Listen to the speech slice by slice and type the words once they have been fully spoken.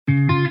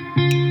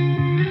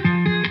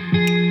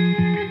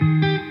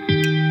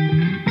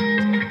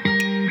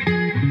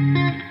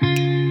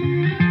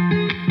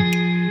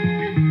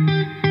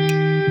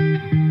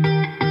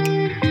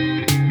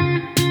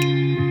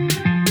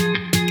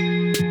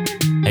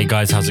Hey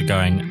guys, how's it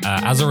going?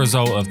 As a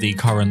result of the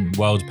current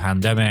world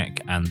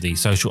pandemic and the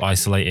social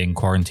isolating,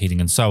 quarantining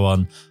and so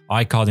on,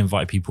 I can't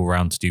invite people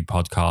around to do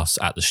podcasts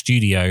at the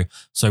studio,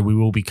 so we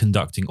will be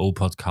conducting all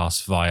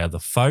podcasts via the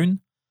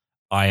phone.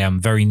 I am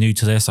very new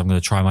to this. I'm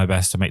going to try my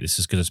best to make this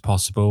as good as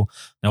possible.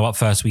 Now, up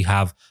first, we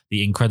have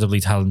the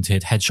incredibly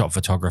talented headshot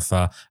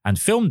photographer and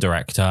film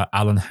director,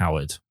 Alan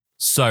Howard.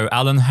 So,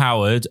 Alan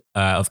Howard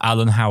of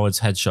Alan Howard's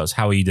Headshots,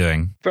 how are you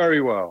doing?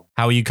 Very well.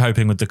 How are you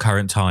coping with the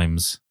current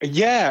times?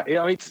 Yeah,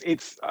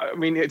 it's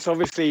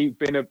obviously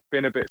been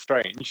a bit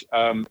strange,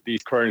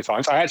 these Corona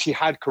times. I actually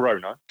had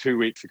Corona 2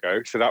 weeks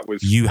ago, so that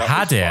was You that had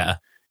was it? fun.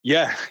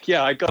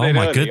 Yeah, I got it Oh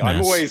my early.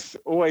 goodness!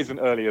 I'm always an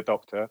early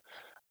adopter.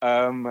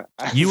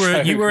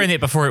 You were in it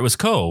before it was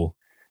cool.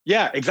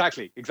 Yeah,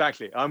 exactly.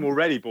 I'm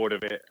already bored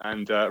of it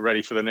and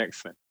ready for the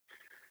next thing.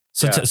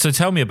 So, Yeah. so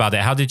tell me about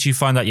it. How did you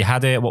find out you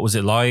had it? What was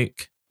it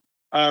like?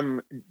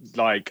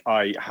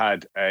 I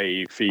had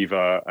a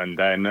fever and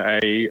then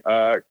a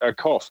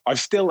cough.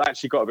 I've still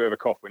actually got a bit of a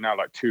cough. We're now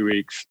like 2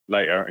 weeks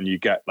later, and you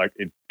get like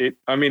it.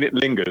 I mean, it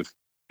lingers.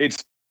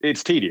 It's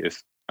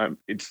tedious. I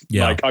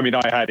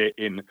had it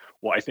in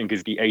what I think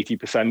is the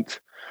 80%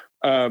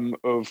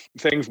 of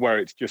things where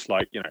it's just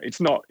like, it's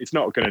not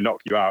going to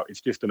knock you out. It's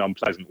just an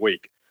unpleasant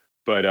week,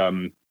 but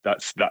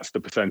that's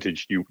the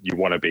percentage you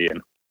want to be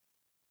in.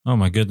 Oh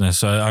my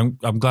goodness! I'm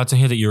glad to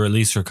hear that you're at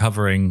least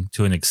recovering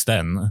to an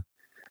extent.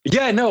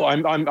 Yeah, no,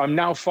 I'm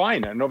now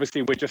fine, and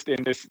obviously we're just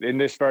in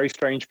this very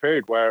strange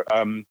period where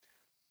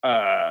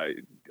I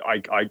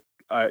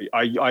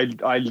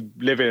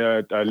live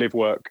in a live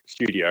work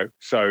studio,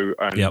 so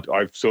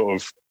I've sort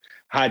of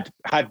had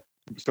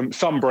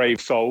some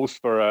brave souls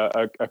for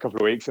a couple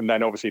of weeks, and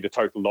then obviously the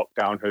total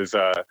lockdown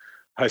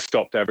has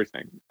stopped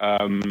everything.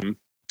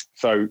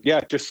 So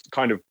yeah, just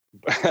kind of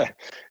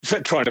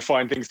trying to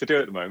find things to do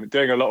at the moment,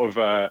 doing a lot of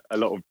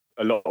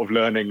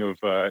learning of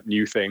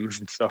new things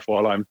and stuff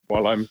while I'm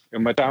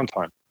in my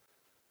downtime.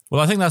 Well,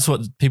 I think that's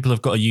what people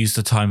have got to use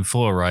the time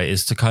for, right?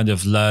 Is to kind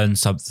of learn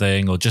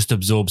something or just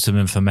absorb some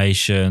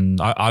information.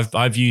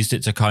 I've used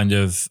it to kind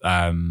of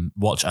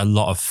watch a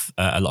lot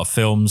of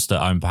films that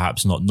I'm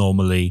perhaps not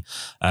normally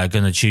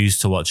going to choose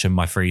to watch in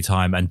my free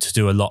time, and to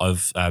do a lot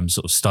of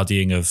sort of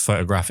studying of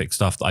photographic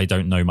stuff that I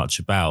don't know much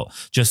about,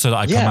 just so that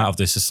I come out of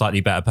this a slightly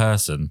better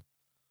person.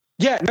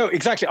 Yeah, no,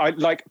 exactly.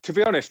 To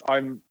be honest,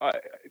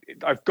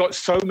 I've got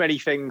so many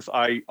things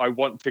I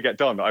want to get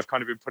done that I've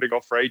kind of been putting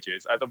off for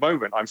ages. At the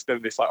moment, I'm still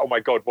in this like, oh my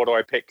God, what do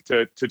I pick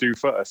to do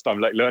first? I'm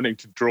like learning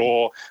to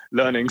draw,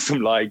 learning some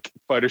like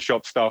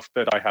Photoshop stuff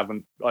that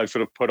I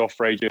sort of put off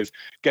for ages.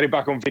 Getting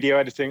back on video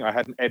editing. I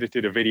hadn't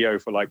edited a video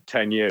for like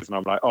 10 years. And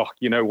I'm like, oh,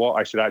 you know what?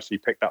 I should actually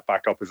pick that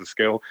back up as a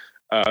skill.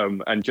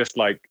 And just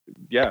like,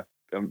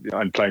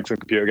 I'm playing some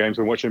computer games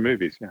and watching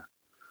movies. Yeah.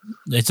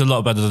 It's a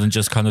lot better than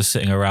just kind of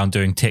sitting around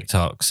doing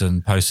TikToks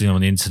and posting on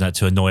the internet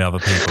to annoy other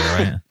people,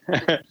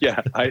 right? Yeah,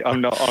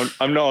 I'm not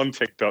on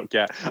TikTok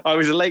yet. I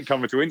was a late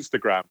comer to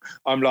Instagram.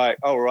 I'm like,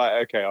 oh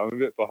right, okay, I'm a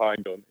bit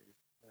behind on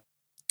these.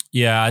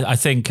 Yeah, I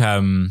think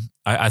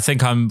I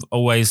think I'm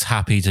always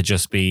happy to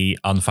just be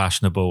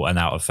unfashionable and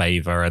out of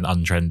favor and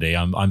untrendy.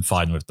 I'm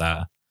fine with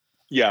that.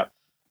 Yeah.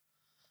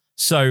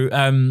 So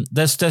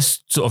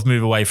let's sort of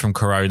move away from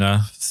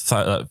Corona,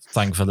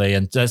 thankfully,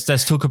 and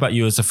let's talk about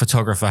you as a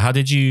photographer. How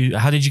did you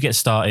get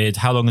started?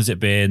 How long has it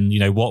been?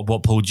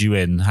 What pulled you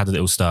in? How did it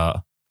all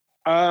start?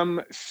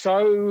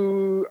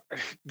 So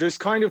there's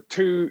kind of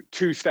two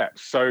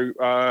steps. So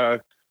I'm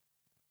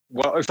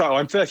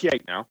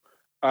 38 now.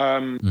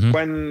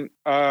 When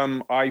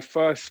I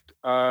first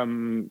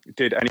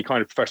did any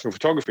kind of professional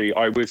photography,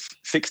 I was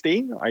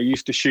 16. I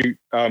used to shoot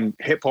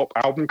hip hop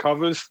album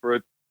covers for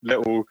a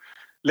little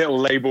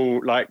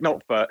label, like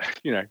not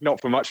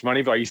for much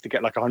money, but I used to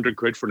get like 100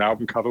 quid for an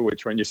album cover,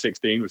 which when you're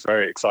 16 was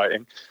very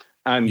exciting.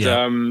 And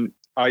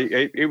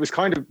it was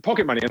kind of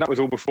pocket money, and that was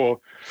all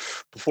before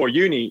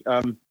uni.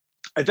 So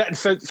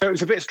it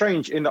was a bit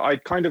strange in that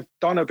I'd kind of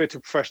done a bit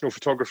of professional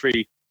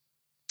photography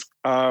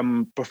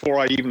before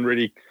I even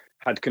really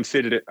had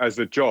considered it as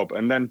a job.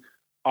 And then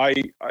I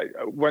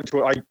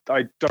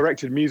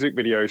directed music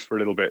videos for a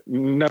little bit,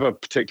 never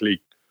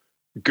particularly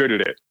good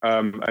at it,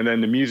 and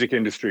then the music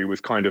industry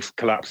was kind of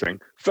collapsing.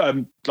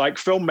 Like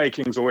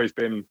filmmaking's always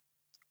been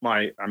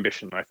my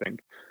ambition, I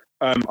think.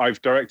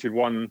 I've directed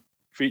one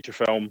feature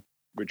film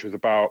which was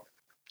about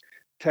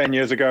 10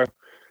 years ago. It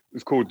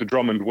was called The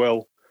Drum and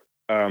Will.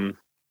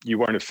 You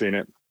won't have seen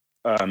it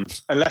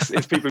unless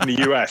it's people in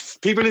the US.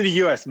 People in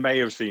the US may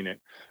have seen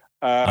it,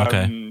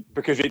 Okay.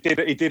 Because it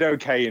did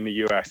okay in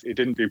the US. It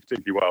didn't do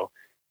particularly well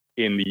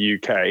in the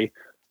UK.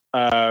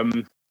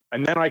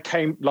 And then I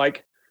came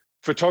like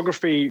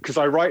photography, because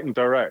I write and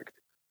direct.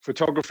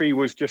 Photography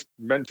was just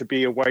meant to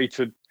be a way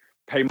to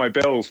pay my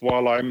bills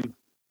while I'm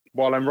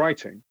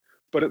writing.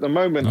 But at the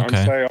moment,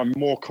 okay. I'm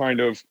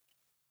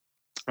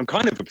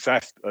kind of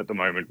obsessed at the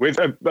moment with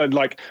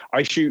like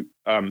I shoot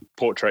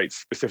portraits,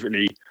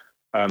 specifically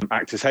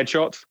actors'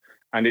 headshots,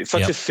 and it's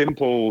such a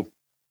simple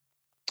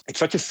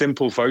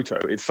photo.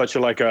 It's such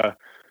a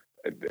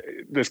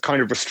there's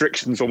kind of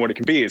restrictions on what it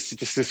can be. It's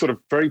just this sort of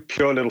very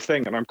pure little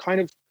thing. And I'm kind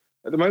of,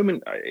 at the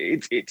moment,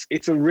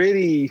 it's a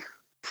really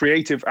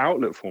creative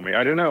outlet for me.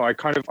 I don't know. I've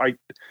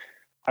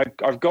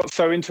got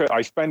so into it.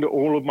 I spend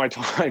all of my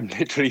time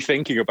literally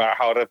thinking about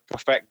how to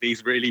perfect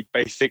these really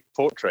basic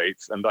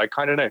portraits. And I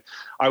kind of know,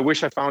 I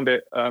wish I found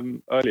it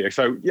earlier.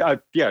 So yeah,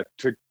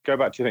 to go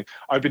back to your thing,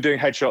 I've been doing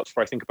headshots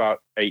for, I think, about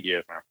 8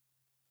 years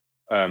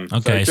now.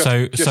 Okay.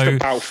 So just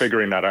about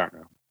figuring that out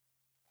now.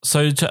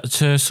 So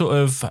to sort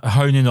of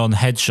hone in on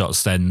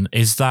headshots then,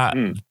 is that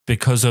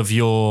because of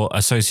your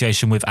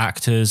association with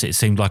actors? It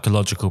seemed like a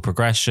logical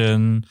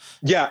progression.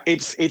 Yeah,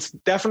 it's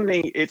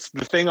definitely, it's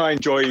the thing I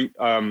enjoy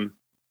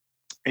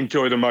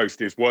the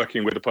most is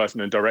working with a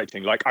person and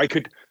directing. Like I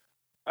could,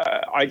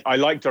 I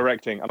like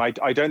directing, and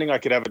I don't think I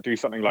could ever do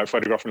something like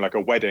photographing like a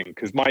wedding,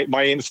 because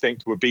my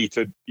instinct would be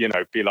to,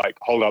 be like,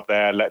 hold up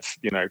there, let's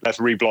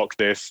reblock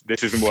this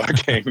isn't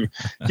working.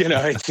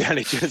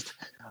 It's just,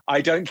 I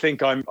don't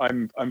think I'm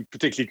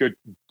particularly good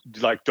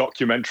like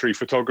documentary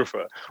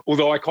photographer,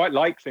 although I quite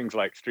like things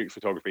like street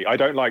photography. I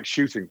don't like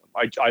shooting them.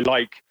 I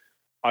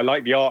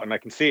like the art and I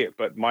can see it,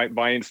 but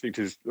my instinct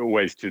is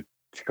always to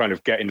kind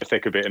of get in the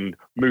thick of it and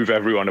move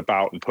everyone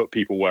about and put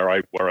people where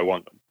I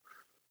want them.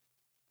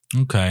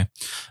 Okay.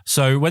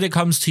 So when it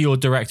comes to your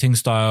directing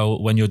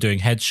style, when you're doing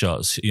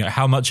headshots,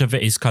 how much of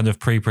it is kind of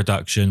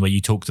pre-production where you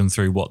talk them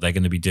through what they're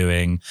going to be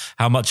doing?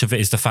 How much of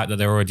it is the fact that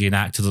they're already an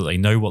actor, that they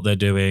know what they're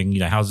doing?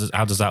 How does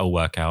that all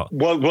work out?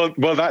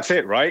 Well, that's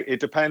it, right? It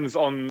depends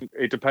on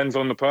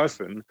the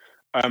person.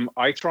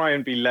 I try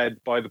and be led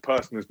by the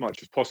person as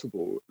much as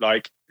possible.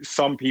 Like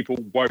some people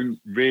won't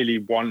really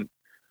want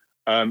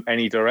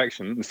any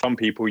direction, and some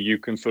people you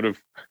can sort of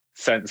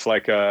sense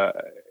like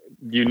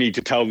you need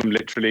to tell them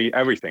literally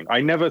everything.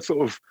 I never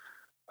sort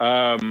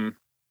of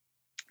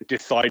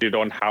decided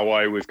on how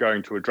I was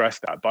going to address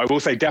that, but I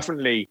will say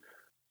definitely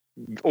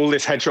all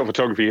this headshot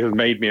photography has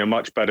made me a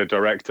much better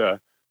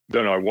director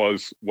than I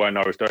was when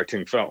I was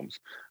directing films.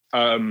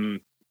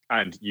 And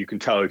you can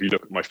tell if you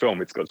look at my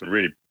film, it's got some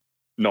really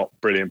not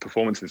brilliant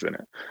performances in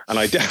it. And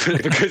I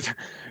definitely,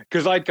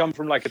 because I'd come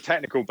from like a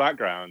technical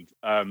background,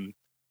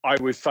 I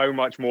was so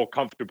much more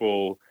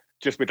comfortable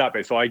just with that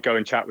bit. So I'd go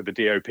and chat with the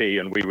DOP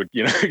and we would,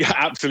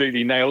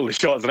 absolutely nail the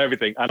shots and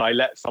everything. And I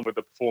let some of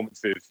the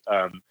performances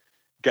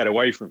get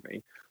away from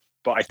me.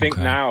 But I think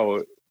now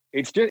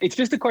it's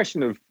just a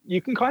question of,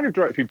 you can kind of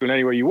direct people in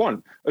any way you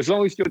want, as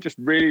long as you're just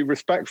really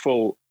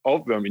respectful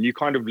of them and you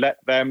kind of let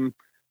them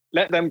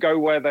go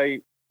where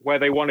they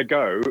want to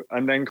go,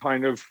 and then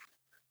kind of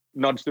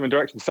nudge them in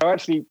direction. So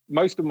actually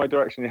most of my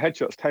direction in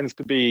headshots tends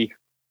to be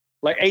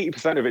like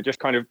 80% of it just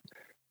kind of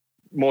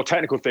more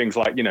technical things,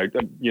 like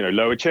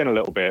lower chin a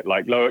little bit,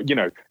 like lower,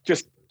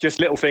 just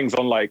little things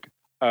on like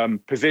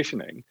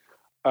positioning.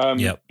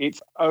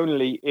 It's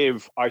only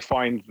if I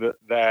find that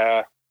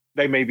they're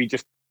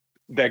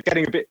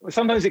getting a bit,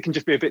 sometimes it can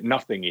just be a bit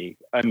nothingy,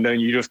 and then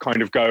you just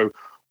kind of go,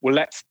 well,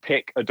 let's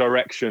pick a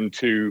direction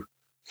to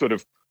sort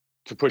of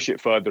to push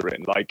it further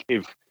in. Like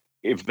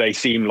if they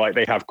seem like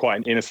they have quite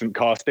an innocent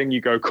casting,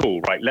 you go,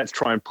 cool, right, let's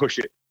try and push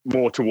it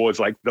more towards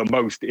like the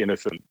most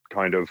innocent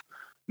kind of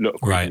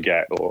look we can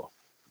get. Or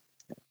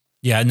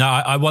yeah,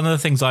 no, one of the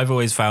things I've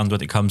always found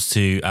when it comes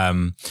to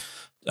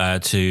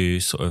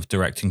sort of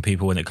directing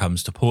people when it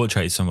comes to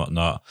portraits and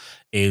whatnot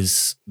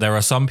is there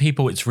are some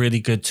people it's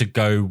really good to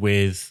go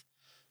with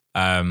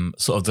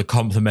sort of the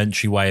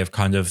complimentary way of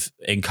kind of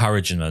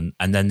encouragement,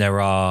 and then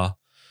there are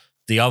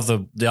the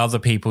other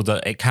people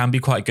that it can be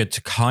quite good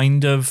to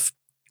kind of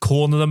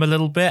corner them a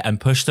little bit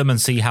and push them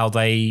and see how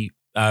they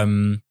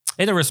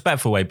in a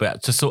respectful way,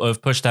 but to sort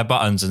of push their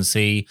buttons and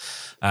see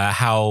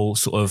how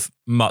sort of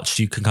much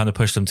you can kind of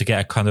push them to get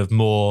a kind of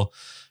more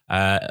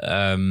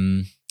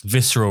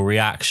visceral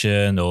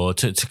reaction, or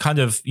to kind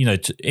of,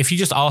 if you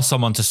just ask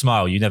someone to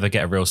smile, you never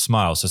get a real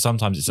smile. So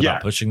sometimes it's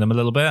about pushing them a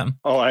little bit.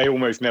 Oh, I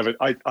almost never,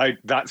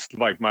 that's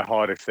like my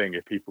hardest thing.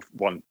 If people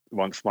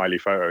want smiley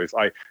photos,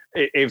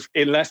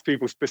 unless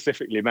people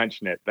specifically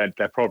mention it, then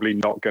they're probably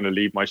not going to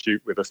leave my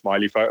shoot with a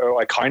smiley photo.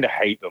 I kind of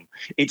hate them.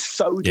 It's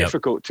so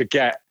difficult to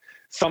get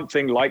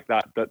something like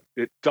that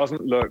it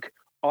doesn't look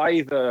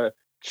either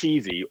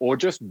cheesy or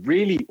just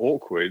really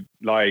awkward.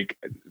 Like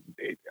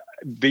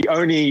and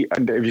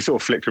if you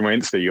sort of flick through my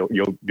Insta,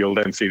 you'll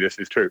then see this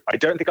is true. I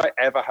don't think I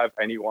ever have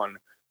anyone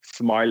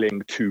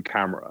smiling to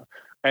camera.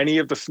 Any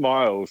of the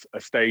smiles are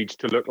staged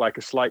to look like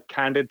a slight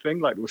candid thing,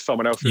 like there was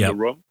someone else in the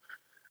room.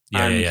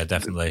 Yeah,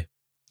 definitely.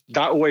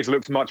 That always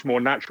looks much more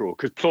natural,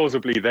 because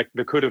plausibly there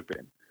could have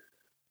been.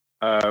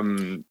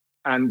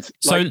 And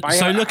so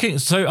I'm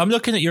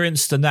looking at your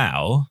Insta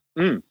now,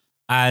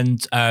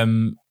 and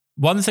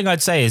one thing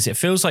I'd say is it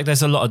feels like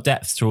there's a lot of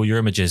depth to all your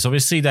images.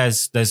 Obviously,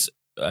 there's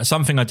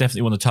something I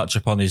definitely want to touch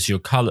upon is your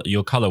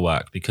color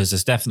work, because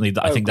there's definitely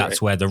I think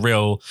that's where the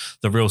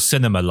real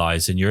cinema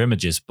lies in your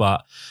images.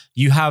 But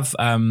you have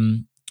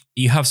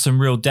you have some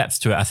real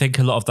depth to it. I think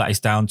a lot of that is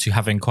down to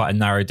having quite a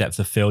narrow depth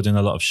of field in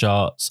a lot of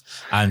shots,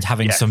 and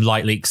having some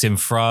light leaks in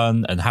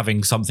front, and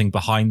having something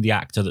behind the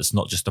actor that's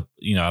not just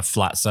a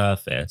flat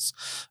surface.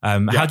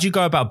 How do you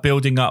go about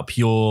building up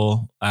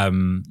your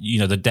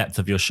the depth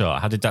of your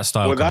shot? How did that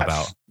style come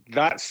about?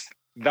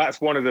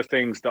 That's one of the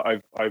things that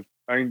I've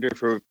only done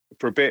for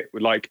a bit,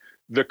 with like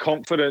the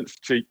confidence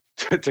to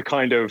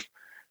kind of,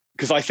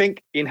 because I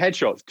think in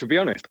headshots, to be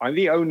honest, I'm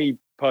the only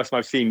person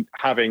I've seen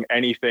having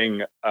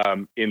anything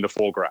in the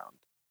foreground.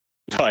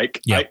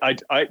 Like,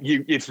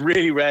 it's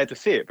really rare to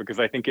see it, because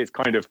I think it's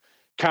kind of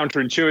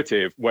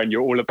counterintuitive when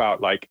you're all about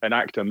like an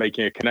actor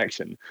making a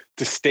connection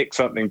to stick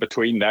something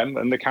between them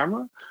and the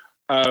camera.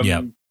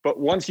 But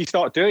once you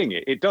start doing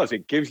it,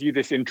 it gives you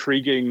this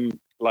intriguing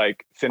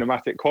like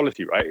cinematic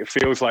quality, right? It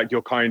feels like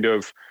you're kind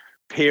of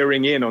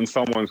peering in on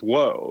someone's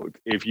world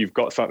if you've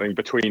got something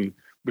between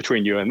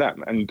you and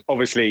them. And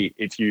obviously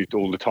it's used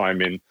all the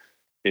time in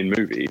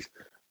movies.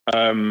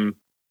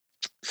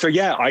 So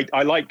yeah,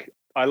 I like,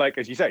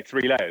 as you say,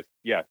 3 layers.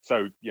 Yeah.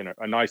 So,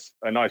 a nice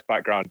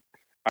background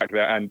actor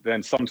there. And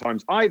then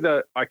sometimes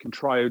either I can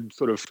try and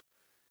sort of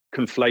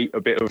conflate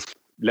a bit of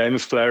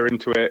lens flare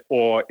into it,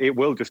 or it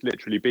will just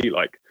literally be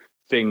like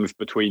things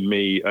between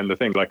me and the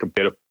thing, like a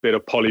bit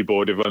of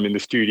polyboard if I'm in the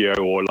studio,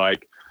 or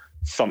like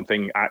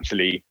something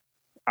actually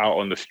out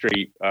on the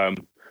street. But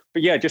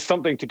yeah, just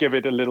something to give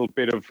it a little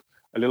bit of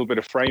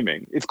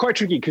framing. It's quite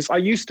tricky, because I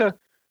used to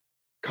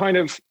kind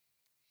of,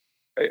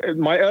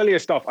 my earlier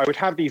stuff, I would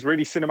have these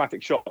really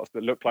cinematic shots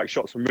that looked like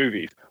shots from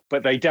movies,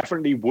 but they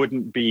definitely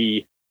wouldn't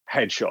be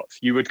headshots.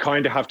 You would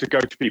kind of have to go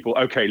to people,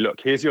 okay, look,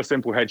 here's your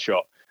simple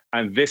headshot,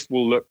 and this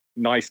will look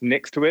nice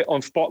next to it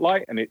on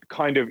spotlight. And it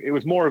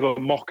was more of a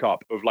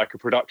mock-up of like a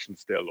production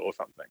still or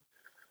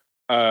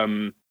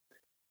something.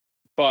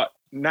 But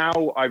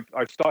now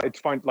I've started to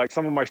find like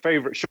some of my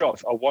favorite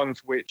shots are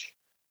ones which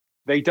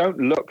they don't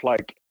look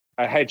like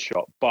a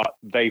headshot, but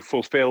they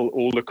fulfill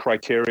all the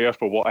criteria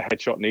for what a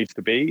headshot needs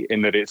to be,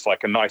 in that it's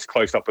like a nice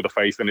close-up of the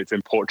face and it's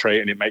in portrait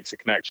and it makes a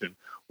connection,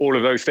 all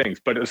of those things.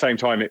 But at the same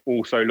time, it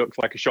also looks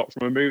like a shot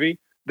from a movie.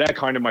 They're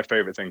kind of my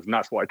favorite things, and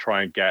that's what I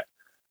try and get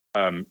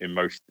in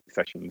most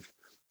sessions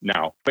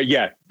now. But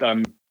yeah,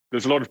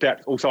 there's a lot of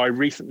depth. Also, I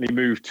recently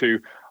moved to,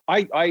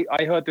 I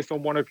heard this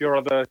on one of your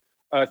other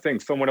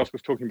things. Someone else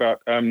was talking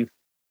about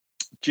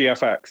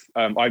GFX.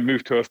 I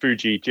moved to a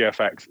Fuji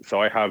GFX,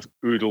 so I have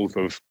oodles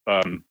of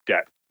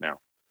depth now.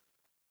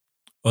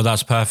 Well,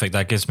 that's perfect.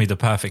 That gives me the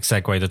perfect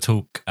segue to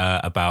talk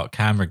about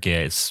camera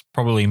gear. It's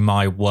probably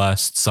my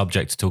worst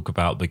subject to talk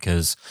about,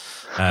 because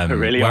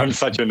really, I'm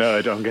such a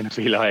nerd. I'm going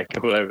to be like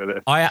all over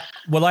this. I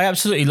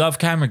absolutely love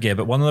camera gear,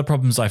 but one of the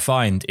problems I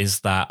find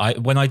is that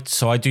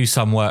I do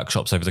some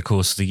workshops over the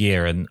course of the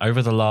year, and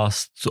over the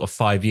last sort of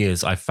 5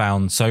 years, I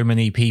found so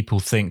many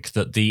people think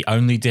that the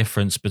only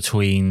difference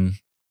between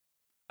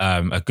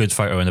a good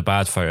photo and a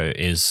bad photo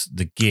is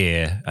the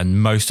gear,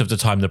 and most of the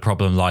time the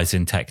problem lies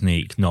in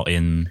technique, not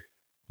in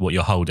what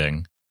you're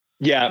holding.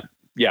 Yeah.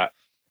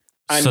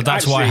 And so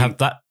that's why I have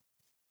that.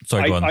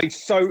 Sorry, go on. And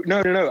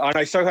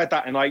I so had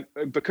that, and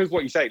because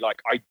what you say, like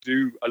I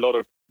do a lot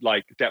of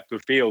like depth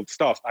of field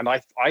stuff, and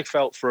I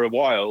felt for a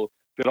while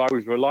that I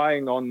was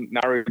relying on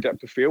narrow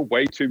depth of field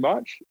way too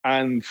much,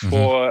 and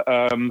for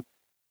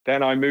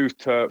then I moved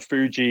to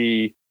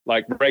Fuji,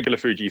 like regular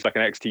Fuji's, like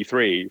an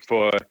X-T3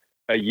 for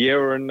a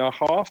year and a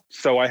half.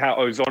 So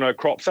I was on a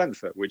crop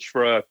sensor, which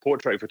for a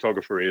portrait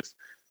photographer is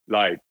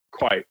like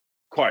quite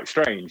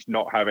strange,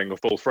 not having a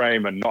full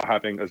frame and not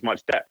having as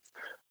much depth.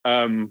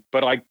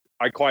 But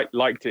I quite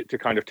liked it to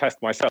kind of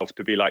test myself,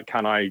 to be like,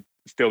 can I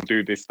still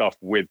do this stuff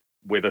with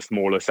a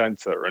smaller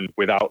sensor, and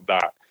without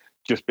that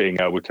just being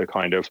able to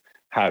kind of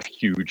have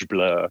huge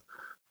blur.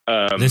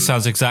 This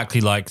sounds exactly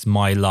like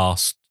my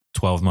last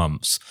 12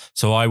 months.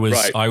 So I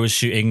was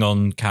shooting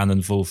on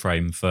Canon full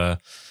frame for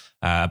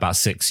about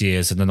 6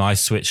 years, and then I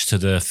switched to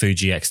the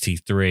Fuji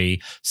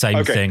X-T3.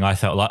 Same thing. I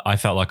felt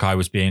like I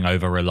was being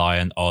over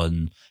reliant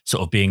on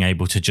sort of being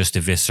able to just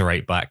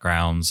eviscerate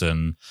backgrounds,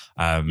 and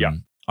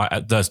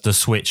the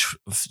switch.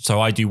 So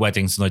I do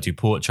weddings and I do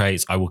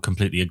portraits. I will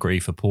completely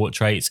agree. For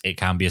portraits, it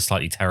can be a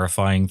slightly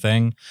terrifying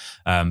thing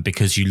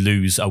because you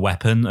lose a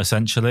weapon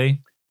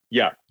essentially.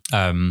 Yeah.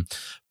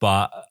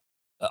 But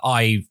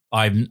I'm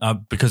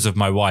because of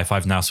my wife,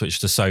 I've now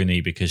switched to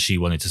Sony because she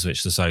wanted to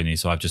switch to Sony.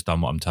 So I've just done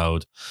what I'm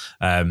told.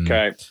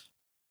 Okay.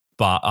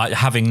 But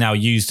having now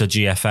used a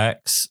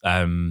GFX,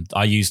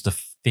 I use the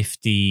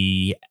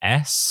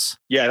 50S.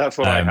 Yeah, that's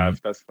what I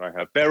have.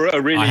 They're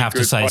a really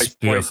good price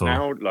point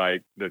now.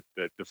 Like the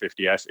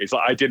 50S. It's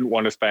like I didn't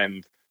want to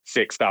spend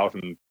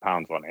 £6,000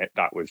 on it.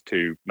 That was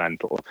too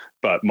mental.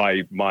 But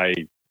my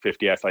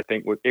 50S, I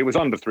think it was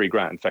under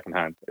 £3,000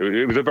 secondhand.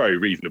 It was a very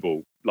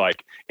reasonable,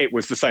 like it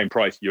was the same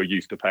price you're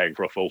used to paying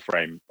for a full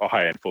frame, a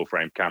high-end full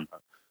frame camera,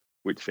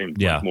 which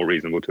seemed much more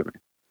reasonable to me.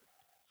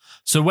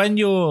 So when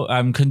you're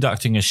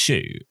conducting a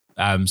shoot,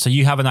 so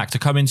you have an actor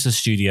come into the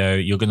studio,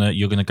 you're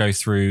gonna go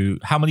through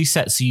how many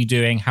sets are you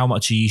doing, how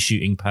much are you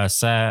shooting per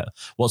set,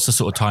 what's the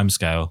sort of time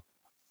scale?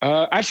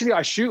 Actually,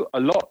 I shoot a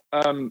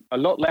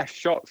lot less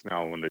shots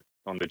now on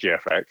the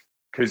GFX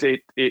because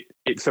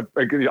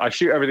I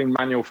shoot everything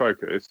manual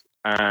focus,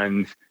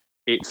 and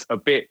it's a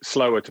bit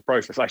slower to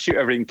process. I shoot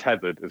everything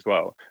tethered as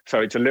well,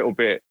 so it's a little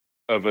bit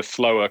of a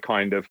slower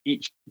kind of,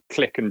 each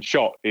click and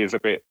shot is a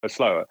bit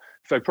slower.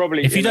 So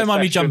probably, if you don't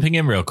mind me jumping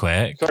in real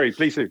quick, sorry,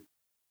 please do.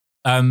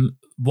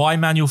 Why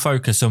manual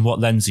focus, and what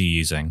lens are you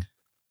using?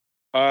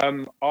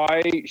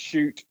 I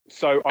shoot,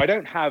 so I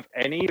don't have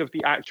any of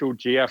the actual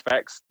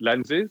GFX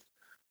lenses,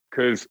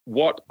 because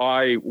what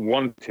I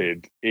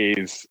wanted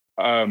is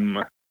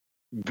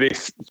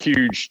this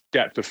huge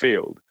depth of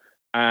field.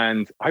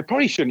 And I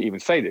probably shouldn't even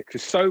say this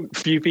because so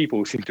few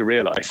people seem to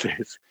realize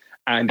this,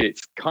 and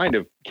it's kind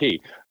of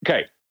key.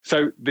 Okay,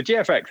 so the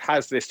GFX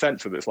has this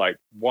sensor that's like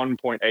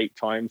 1.8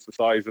 times the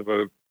size of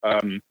a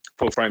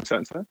full frame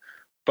sensor,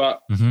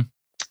 but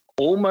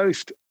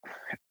almost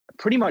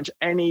pretty much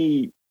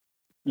any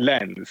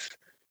lens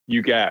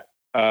you get,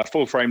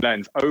 full frame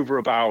lens over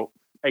about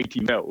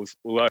 80 mils,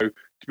 although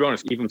to be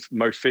honest, even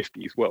most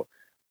 50s will.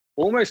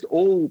 Almost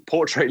all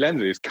portrait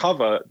lenses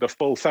cover the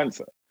full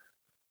sensor.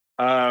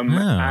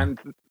 And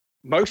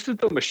most of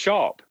them are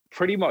sharp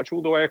pretty much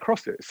all the way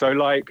across it. So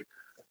like,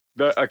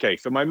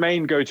 so my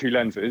main go-to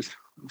lenses,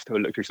 let's have a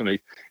look through some of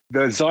these.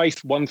 The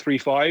Zeiss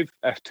 135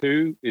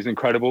 f2 is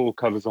incredible,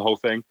 covers the whole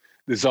thing.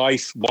 The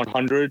Zeiss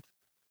 100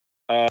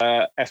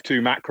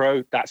 f2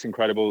 macro, that's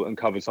incredible and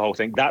covers the whole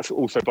thing. That's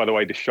also, by the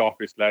way, the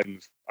sharpest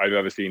lens I've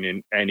ever seen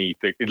in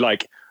anything.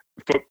 Like,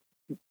 for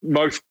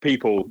most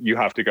people, you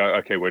have to go,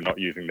 okay, we're not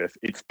using this.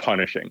 It's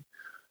punishing.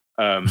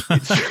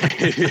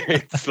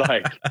 It's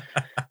like,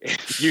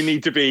 you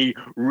need to be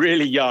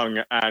really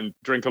young and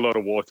drink a lot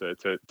of water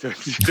to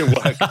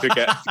work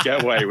to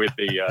get away with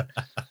the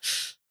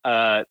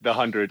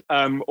 100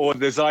 or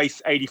the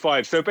Zeiss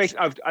 85. So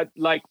basically,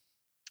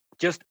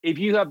 if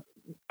you have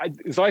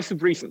Zeiss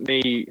have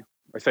recently,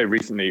 I say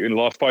recently, in the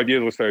last 5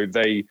 years or so,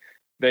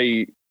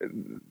 they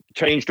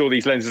changed all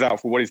these lenses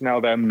out for what is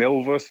now their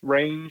Milvus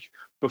range.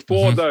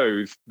 Before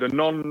those, the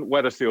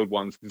non-weather sealed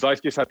ones, Zeiss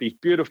just had these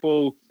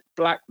beautiful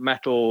black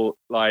metal,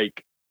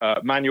 like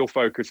manual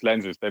focus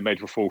lenses they made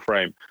for full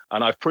frame,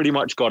 and I've pretty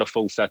much got a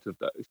full set of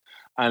those.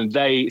 And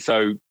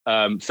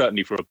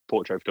certainly for a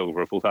portrait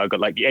photographer, a full set, I've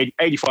got like the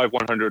 85,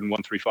 100, and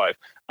 135,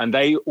 and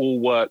they all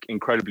work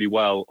incredibly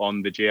well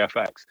on the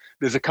GFX.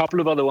 There's a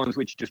couple of other ones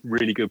which are just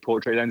really good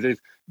portrait lenses.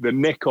 The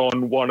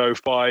Nikon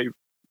 105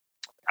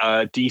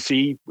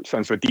 DC, which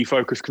stands for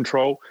defocus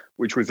control,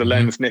 which was a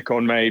lens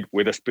Nikon made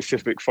with a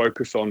specific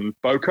focus on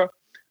bokeh,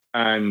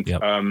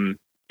 and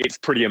it's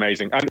pretty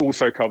amazing, and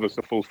also covers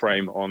the full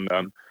frame on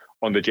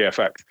the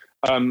GFX.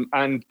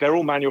 And they're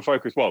all manual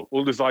focus. Well,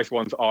 all the Zeiss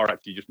ones are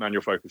actually just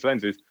manual focus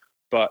lenses,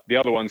 but the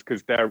other ones,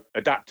 because they're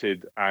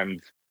adapted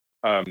and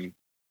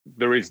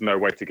there is no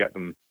way to get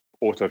them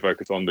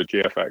autofocus on the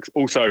GFX.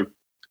 Also,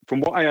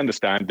 from what I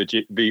understand,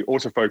 the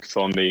autofocus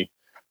on the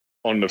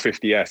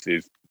 50S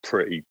is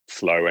pretty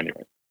slow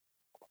anyway.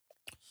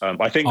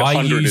 I think the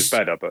 100 is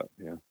better, but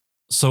yeah.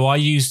 So I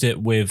used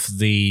it with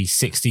the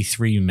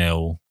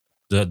 63mm.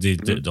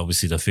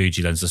 Obviously the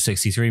Fuji lens, the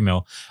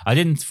 63mm. I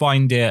didn't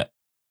find it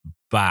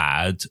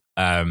bad,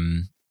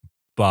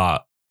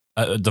 but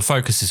the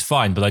focus is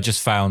fine. But I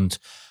just found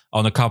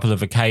on a couple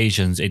of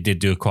occasions it did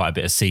do quite a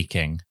bit of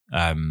seeking.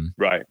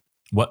 Right.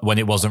 When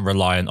it wasn't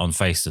reliant on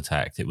face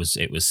detect, it was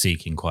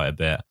seeking quite a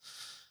bit.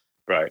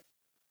 Right.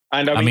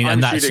 And I mean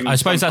I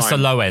suppose that's the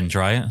low end,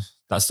 right?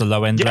 That's the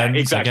low end lens,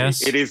 exactly. I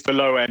guess. It is the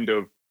low end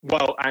of,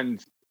 well,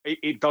 and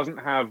it doesn't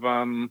have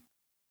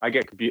I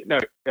get confused. No,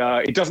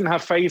 it doesn't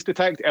have phase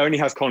detect. It only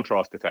has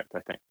contrast detect, I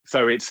think.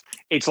 So it's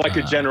like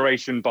a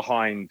generation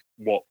behind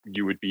what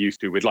you would be used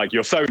to with, like,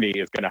 your Sony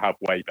is going to have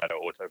way better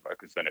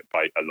autofocus than it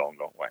by a long,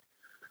 long way.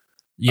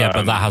 Yeah,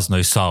 but that has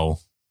no soul.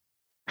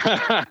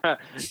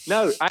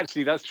 No,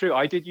 actually, that's true.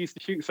 I did used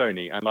to shoot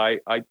Sony, and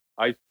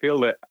I feel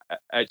that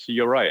actually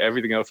you're right.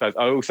 Everything else has.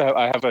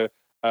 I have a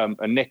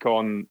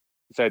Nikon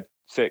Z6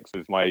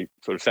 as my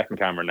sort of second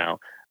camera now,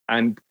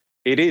 and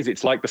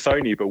it's like the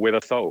Sony but with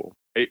a soul.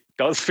 It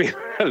does feel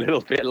a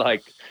little bit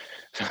like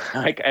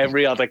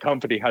every other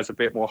company has a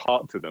bit more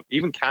heart to them.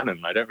 Even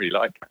Canon, I don't really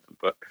like Canon,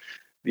 but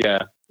yeah.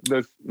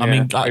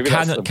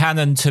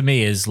 Canon to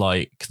me is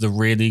like the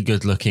really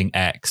good looking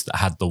X that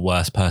had the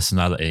worst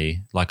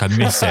personality. Like, I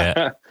miss it,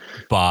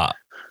 but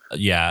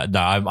yeah, no,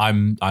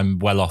 I'm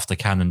well off the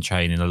Canon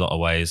train in a lot of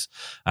ways.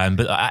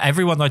 But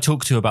everyone I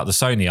talk to about the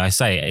Sony, I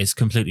say it's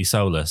completely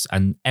soulless,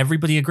 and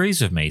everybody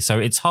agrees with me. So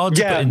it's hard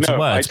to put into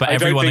words, but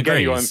everyone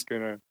agrees.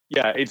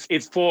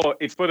 It's for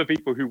the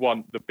people who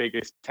want the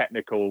biggest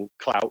technical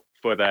clout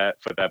for their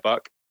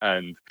buck.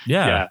 And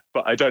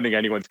but I don't think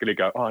anyone's going to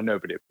go, oh no,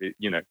 but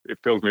it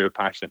fills me with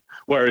passion.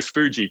 Whereas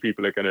Fuji,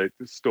 people are going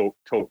to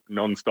talk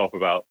non-stop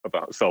about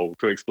soul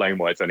to explain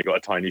why it's only got a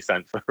tiny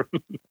sensor.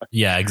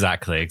 Yeah,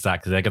 exactly.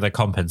 They're going to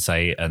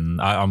compensate, and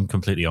I'm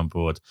completely on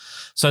board.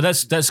 So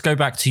let's go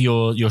back to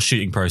your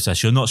shooting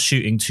process. You're not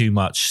shooting too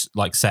much,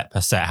 like set per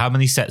set. How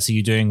many sets are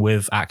you doing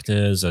with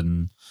actors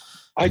and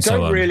I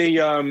don't really,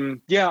 I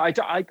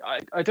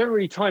don't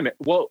really time it.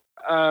 Well,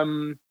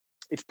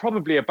 it's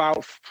probably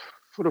about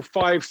sort of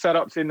 5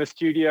 setups in the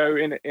studio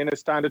in a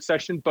standard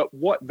session. But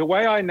the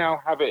way I now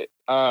have it,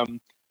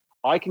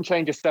 I can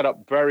change a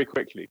setup very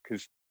quickly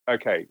because,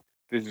 okay,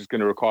 this is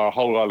going to require a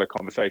whole other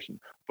conversation.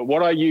 But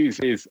what I use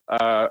is,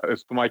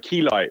 as for my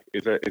key light,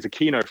 is a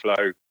Kino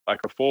flow, like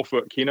a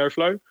 4-foot Kino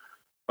flow,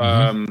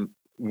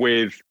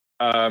 with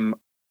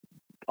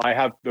I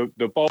have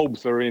the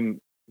bulbs are in,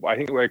 I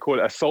think we call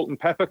it a salt and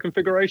pepper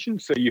configuration.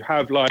 So you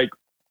have like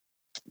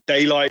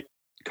daylight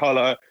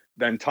color,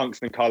 then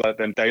tungsten color,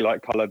 then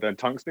daylight color, then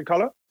tungsten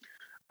color,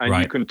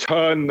 and you can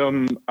turn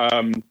them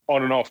on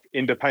and off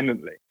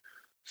independently.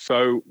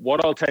 So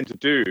what I'll tend to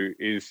do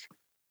is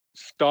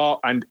start,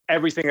 and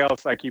everything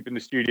else I keep in the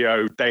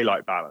studio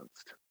daylight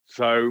balanced.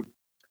 So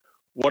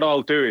what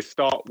I'll do is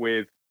start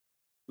with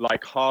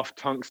like half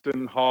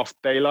tungsten, half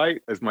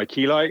daylight as my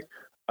key light,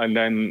 and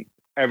then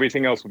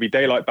everything else will be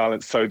daylight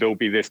balanced. So there'll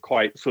be this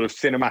quite sort of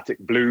cinematic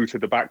blue to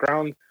the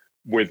background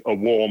with a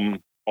warm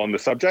on the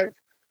subject.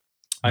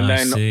 And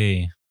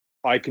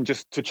I can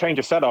just, to change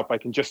a setup, I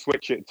can just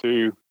switch it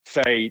to,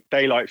 say,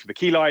 daylight for the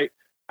key light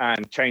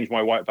and change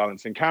my white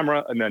balance in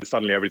camera, and then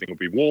suddenly everything will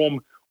be warm.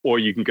 Or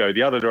you can go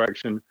the other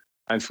direction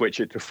and switch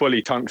it to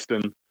fully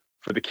tungsten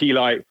for the key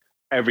light.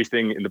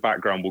 Everything in the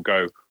background will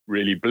go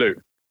really blue.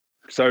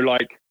 So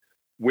like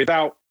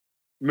without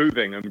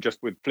moving and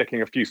just with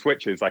flicking a few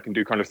switches, I can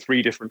do kind of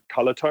 3 different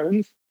color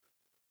tones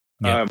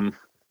in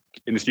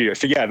the studio.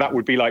 So yeah, that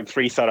would be like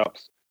 3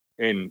 setups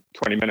in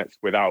 20 minutes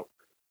without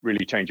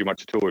really changing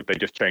much at all if they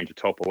just change the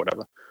top or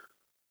whatever.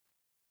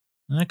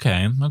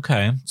 Okay.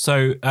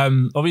 So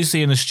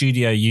obviously in the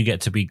studio you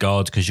get to be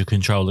God because you're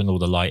controlling all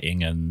the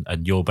lighting and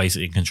you're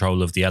basically in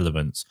control of the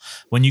elements.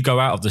 When you go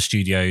out of the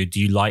studio, do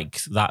you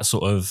like that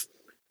sort of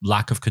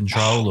lack of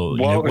control,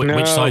 or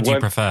which side do you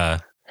prefer?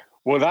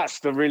 Well, that's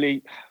the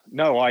really...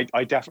 No, I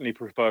definitely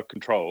prefer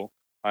control.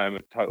 I am a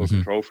total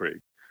control freak.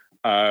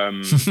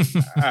 And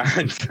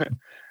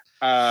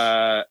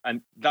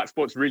that's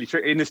what's really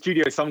tricky. In the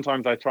studio,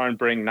 sometimes I try and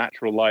bring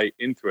natural light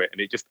into it, and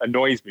it just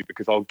annoys me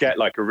because I'll get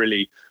like a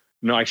really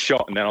nice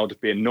shot and then I'll just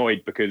be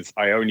annoyed because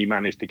I only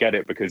managed to get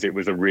it because it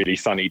was a really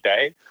sunny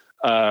day.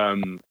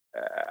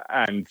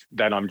 And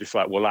then I'm just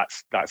like, well,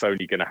 that's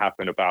only going to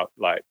happen about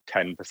like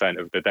 10%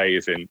 of the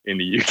days in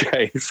the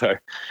UK. So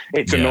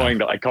it's annoying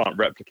that I can't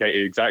replicate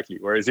it exactly.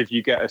 Whereas if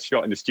you get a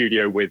shot in the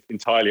studio with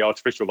entirely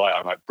artificial light,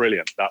 I'm like,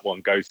 brilliant. That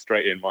one goes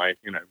straight in my,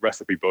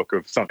 recipe book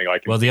of something I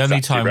can. Well, the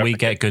only time we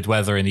get good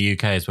weather in the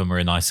UK is when we're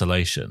in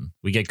isolation.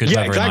 We get good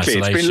weather in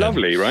isolation. It's been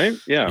lovely, right?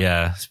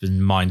 Yeah, it's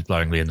been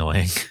mind-blowingly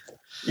annoying.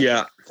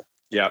 Yeah.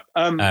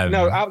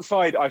 No,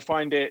 outside I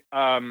find it.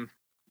 I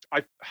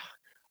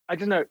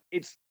don't know.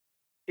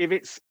 If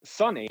it's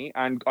sunny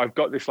and I've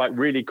got this like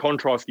really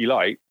contrasty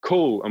light,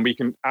 cool, and we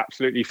can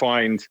absolutely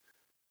find.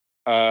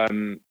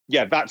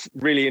 That's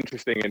really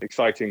interesting and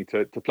exciting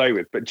to play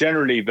with. But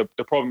generally, the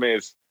problem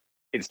is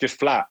it's just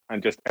flat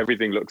and just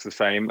everything looks the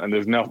same, and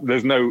there's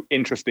no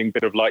interesting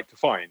bit of light to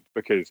find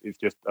because it's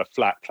just a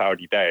flat,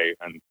 cloudy day,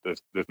 and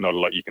there's not a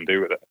lot you can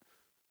do with it.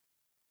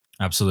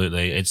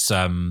 Absolutely. It's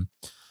I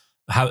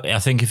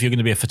think if you're going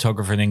to be a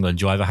photographer in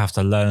England, you either have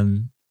to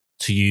learn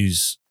to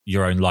use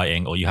your own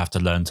lighting or you have to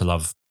learn to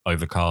love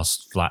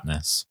overcast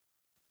flatness.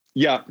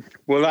 Yeah,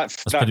 well,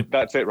 that's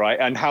it, right?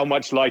 And how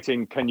much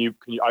lighting can you?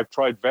 I've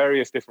tried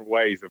various different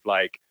ways of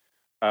like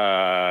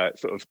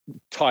sort of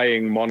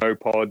tying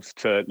monopods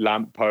to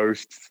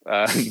lampposts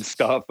and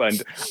stuff.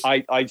 And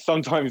I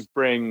sometimes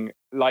bring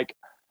like.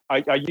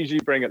 I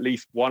usually bring at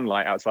least one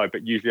light outside,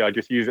 but usually I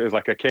just use it as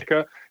like a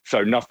kicker,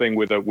 so nothing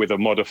with a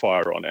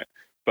modifier on it.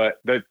 But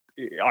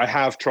I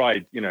have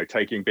tried,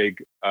 taking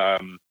big.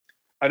 And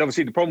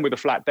obviously, the problem with a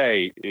flat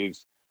day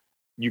is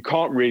you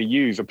can't really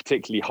use a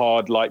particularly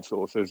hard light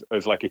source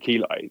as like a key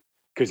light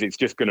because it's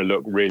just going to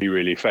look really,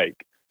 really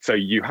fake. So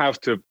you have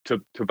to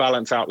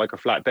balance out like a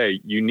flat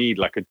day. You need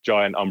like a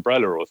giant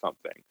umbrella or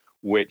something,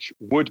 which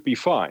would be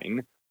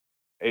fine,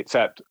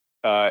 except.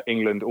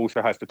 England also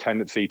has the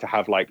tendency to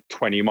have like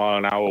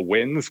 20-mile-an-hour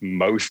winds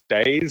most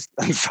days.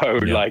 And so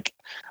like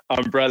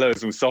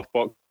umbrellas and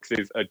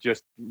softboxes are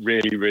just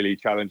really, really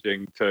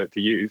challenging to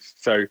use.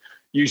 So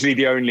usually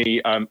the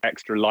only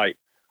extra light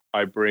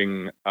I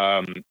bring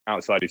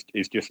outside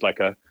is just like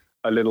a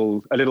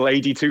little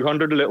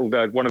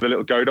AD200, one of the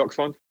little Godox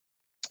ones.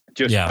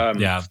 Just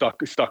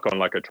stuck on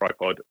like a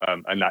tripod.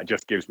 And that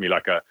just gives me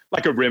like a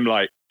rim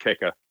light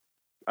kicker.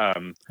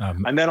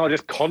 And then I'll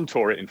just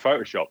contour it in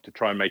Photoshop to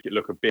try and make it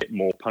look a bit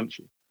more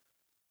punchy.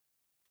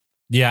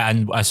 Yeah,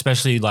 and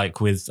especially like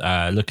with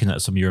looking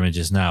at some of your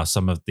images now,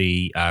 some of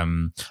the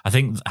I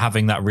think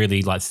having that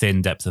really like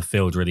thin depth of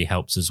field really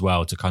helps as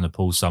well to kind of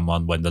pull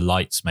someone when the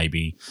light's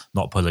maybe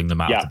not pulling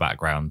them out of the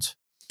background.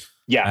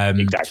 Yeah,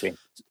 exactly.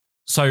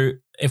 So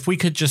if we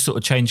could just sort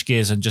of change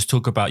gears and just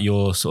talk about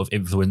your sort of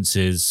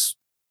influences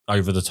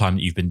over the time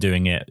that you've been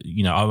doing it,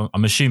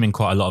 I'm assuming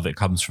quite a lot of it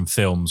comes from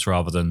films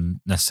rather than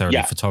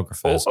necessarily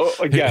photographers.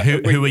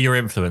 Who are your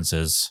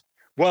influences?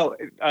 Well,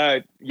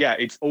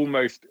 it's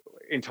almost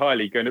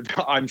entirely going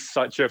to. I'm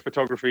such a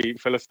photography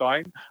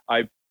philistine.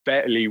 I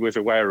barely was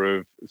aware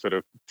of sort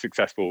of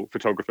successful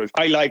photographers.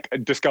 I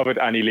discovered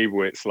Annie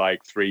Leibovitz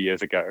 3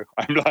 years ago.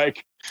 I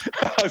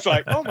was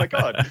like, oh my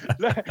god,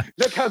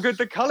 look how good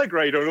the color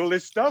grade on all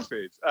this stuff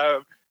is.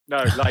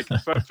 No,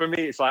 for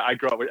me, it's I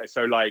grew up with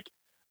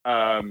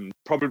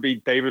probably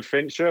David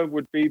Fincher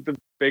would be the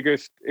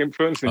biggest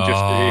influence. And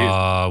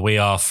we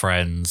are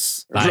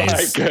friends. That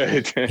is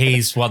good.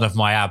 He's one of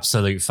my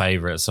absolute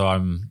favorites. So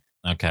I'm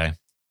okay.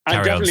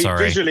 And definitely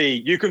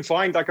visually, you can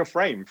find a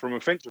frame from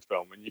a Fincher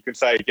film, and you can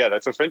say, yeah,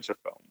 that's a Fincher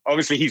film.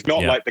 Obviously, he's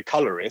not the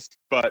colorist,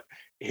 but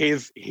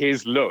his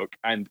look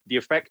and the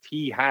effect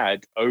he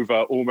had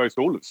over almost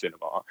all of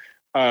cinema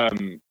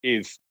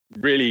is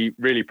really,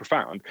 really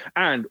profound.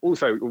 And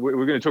also,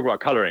 we're going to talk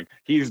about coloring.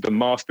 He's the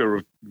master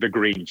of the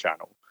green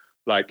channel.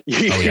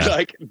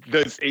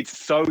 It's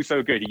so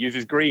good. He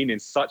uses green in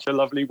such a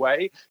lovely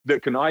way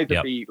that can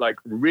either be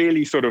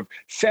really sort of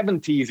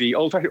 70s-y,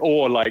 old-fashioned,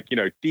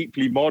 or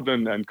deeply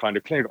modern and kind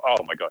of clear.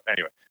 Oh my god!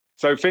 Anyway,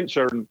 so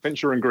Fincher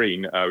and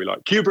green, we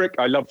like Kubrick.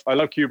 I love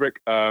Kubrick.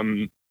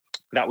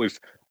 That was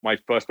my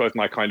first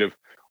person.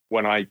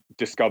 When I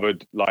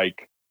discovered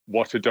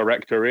what a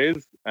director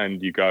is,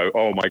 and you go,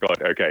 oh my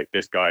god, okay,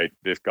 this guy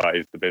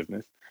is the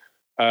business.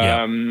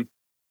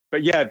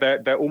 But yeah,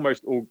 they're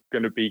almost all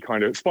going to be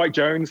kind of Spike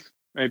Jonze,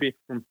 maybe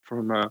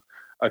from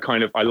a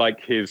kind of. I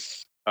like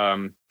his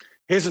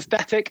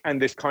aesthetic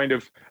and this kind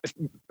of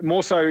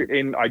more so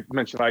in. I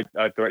mentioned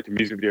I directed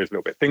music videos a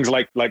little bit. Things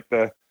like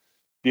the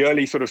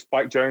early sort of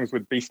Spike Jonze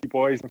with Beastie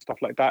Boys and stuff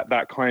like that.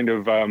 That kind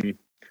of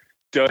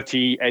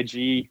dirty,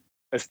 edgy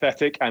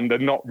aesthetic, and they're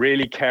not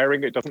really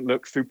caring. It doesn't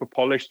look super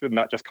polished, and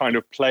that just kind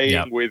of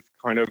playing with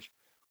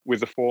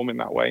the form in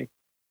that way.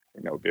 I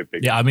think that would be a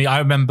big. Yeah, I mean, I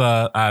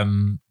remember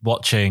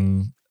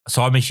watching.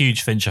 So I'm a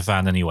huge Fincher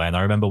fan anyway, and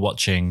I remember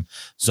watching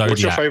Zodiac.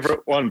 What's your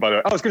favorite one, by the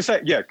way? I was going to say,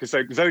 because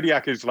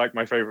Zodiac is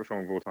my favorite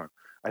film of all time.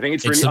 I think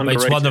it's really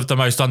underrated. It's one of the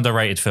most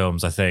underrated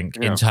films, I think,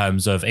 in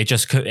terms of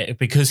it.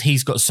 Because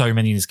he's got so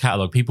many in his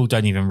catalog, people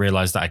don't even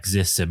realize that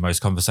exists in most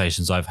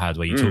conversations I've had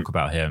where you talk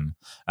about him.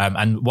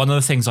 And one of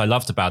the things I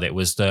loved about it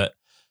was that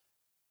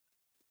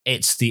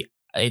it's the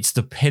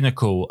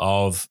pinnacle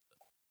of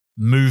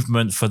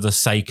movement for the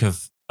sake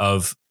of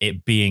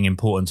it being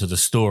important to the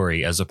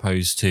story, as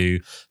opposed to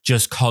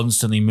just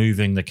constantly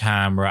moving the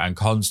camera and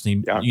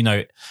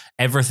constantly,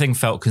 everything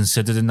felt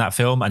considered in that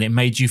film, and it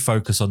made you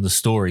focus on the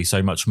story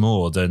so much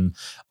more than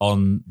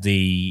on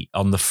the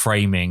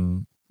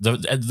framing.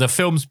 The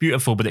film's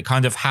beautiful, but it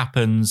kind of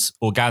happens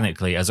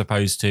organically, as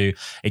opposed to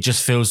it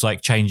just feels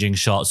like changing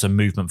shots and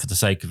movement for the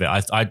sake of it.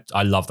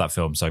 I love that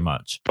film so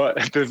much.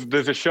 But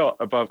there's a shot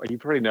above. You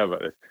probably know about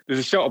this. There's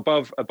a shot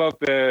above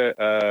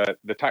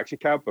the taxi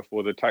cab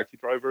before the taxi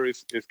driver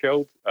is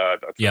killed.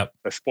 That's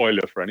a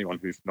spoiler for anyone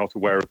who's not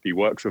aware of the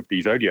works of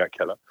the Zodiac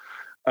killer.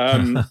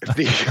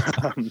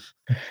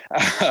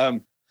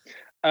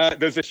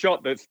 There's a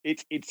shot that's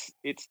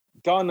it's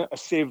done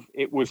as if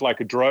it was like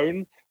a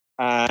drone.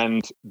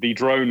 And the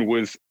drone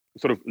was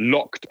sort of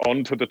locked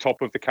onto the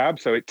top of the cab,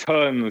 so it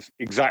turns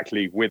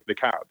exactly with the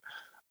cab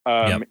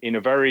in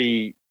a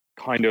very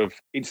kind of.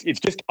 It's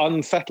just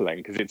unsettling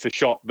because it's a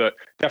shot that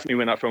definitely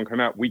when that film came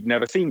out we'd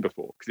never seen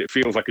before because it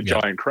feels like a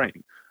giant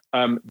crane.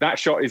 That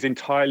shot is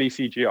entirely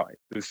CGI.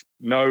 There's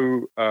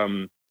no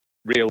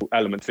real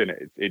elements in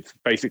it. It's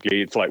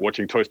like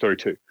watching Toy Story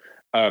 2.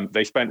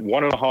 They spent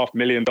 $1.5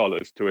 million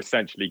to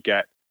essentially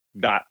get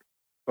that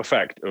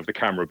effect of the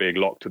camera being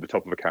locked to the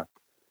top of a cab.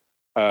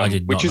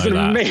 Which is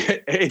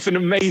it's an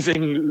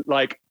amazing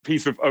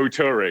piece of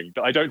auteuring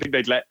that I don't think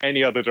they'd let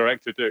any other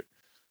director do.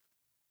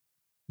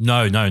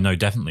 No,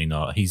 definitely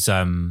not. He's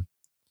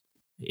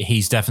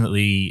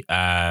definitely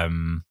I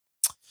don't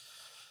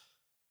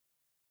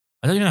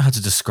even know how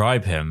to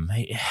describe him.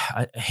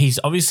 He's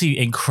obviously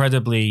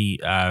incredibly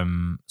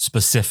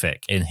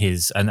specific in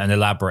his and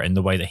elaborate in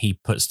the way that he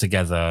puts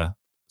together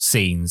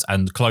scenes,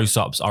 and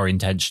close-ups are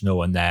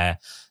intentional and they're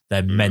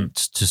meant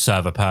to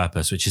serve a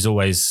purpose, which is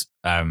always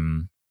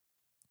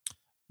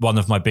one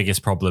of my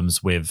biggest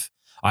problems with.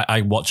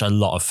 I watch a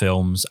lot of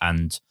films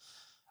and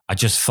I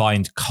just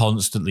find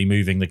constantly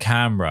moving the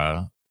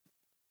camera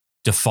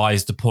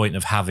defies the point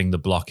of having the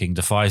blocking,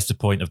 defies the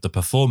point of the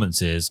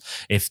performances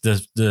if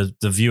the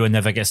viewer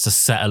never gets to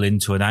settle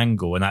into an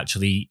angle and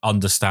actually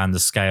understand the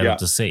scale of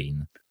the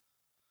scene.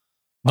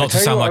 Not to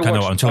sound like I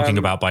know what I'm talking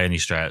about by any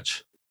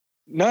stretch.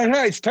 No,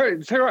 it's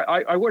terrible.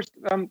 I watched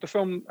the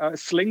film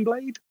Sling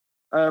Blade.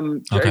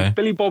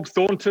 Billy Bob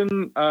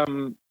Thornton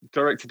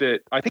directed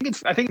it. I think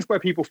it's where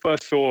people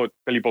first saw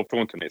Billy Bob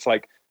Thornton. It's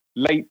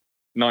late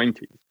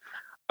 90s,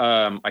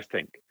 I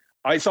think.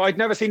 So I'd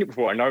never seen it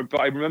before. I know,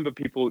 but I remember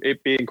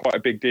it being quite a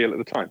big deal at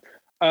the time.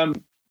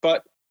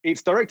 But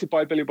it's directed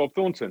by Billy Bob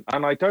Thornton,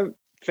 and I don't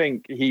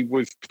think he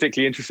was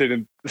particularly interested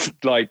in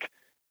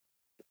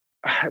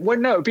well,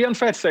 no, it'd be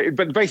unfair to say,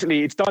 but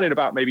basically it's done in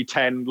about maybe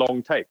 10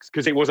 long takes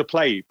because it was a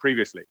play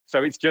previously.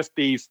 So it's just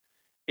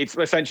it's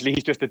essentially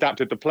he's just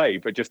adapted the play,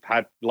 but just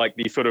had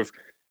these sort of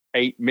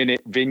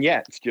 8-minute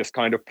vignettes just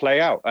kind of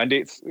play out, and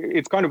it's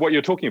kind of what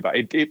you're talking about.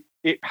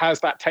 It has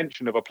that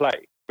tension of a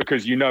play,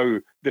 because you know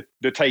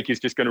the take is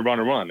just going to run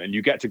and run, and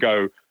you get to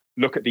go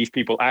look at these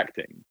people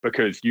acting,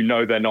 because you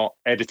know they're not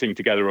editing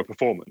together a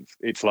performance.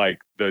 It's like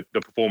the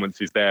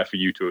performance is there for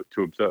you to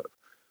observe.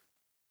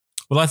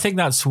 Well, I think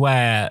that's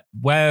where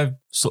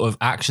sort of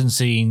action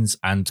scenes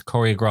and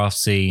choreographed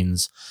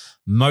scenes,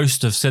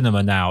 most of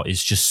cinema now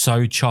is just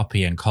so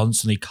choppy and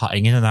constantly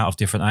cutting in and out of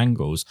different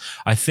angles.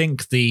 I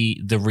think the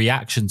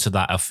reaction to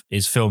that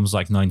is films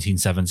like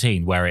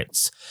 1917, where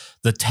it's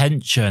the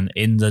tension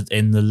in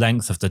the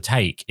length of the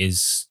take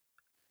is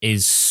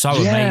so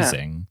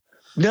amazing.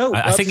 No,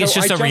 I think it's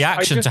just a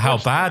reaction to how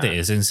bad it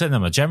is in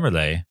cinema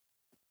generally.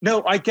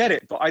 No, I get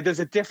it, but there's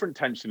a different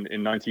tension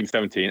in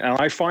 1917, and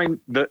I find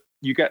that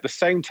you get the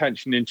same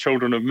tension in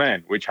Children of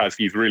Men, which has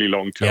these really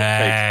long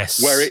takes,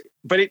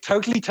 but it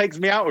totally takes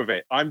me out of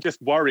it. I'm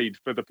just worried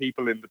for the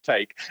people in the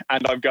take,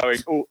 and I'm going,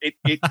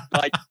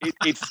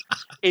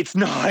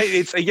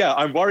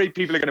 I'm worried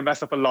people are going to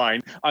mess up a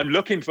line. I'm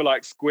looking for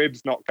like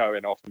squibs not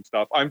going off and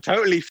stuff. I'm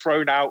totally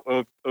thrown out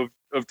of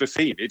the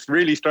scene. It's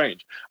really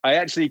strange. I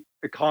actually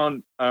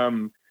can't.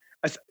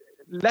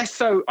 Less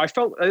so, I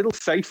felt a little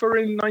safer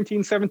in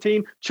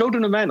 1917.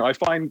 Children of Men, I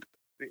find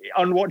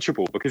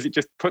unwatchable because it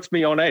just puts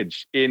me on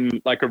edge in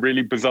like a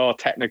really bizarre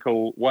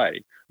technical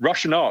way.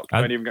 Russian Ark,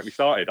 don't even get me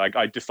started.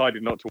 I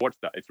decided not to watch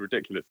that. It's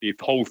ridiculous. The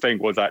whole thing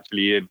was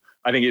actually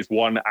I think it's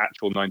one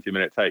actual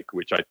 90-minute take,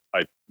 which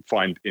I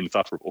find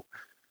insufferable.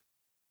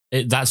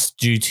 That's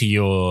due to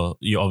your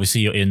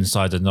obviously your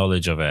insider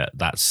knowledge of it.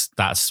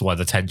 That's why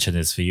the tension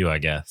is for you, I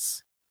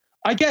guess.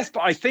 But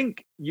I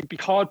think you'd be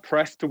hard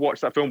pressed to watch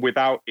that film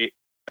without it.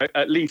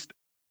 At least,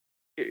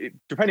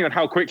 depending on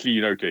how quickly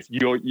you notice,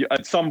 you're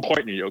at some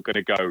point you're going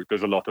to go,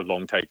 there's a lot of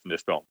long takes in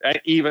this film.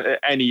 Even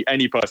any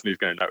person who's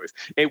going to notice,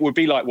 it would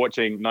be like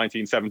watching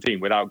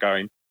 1917 without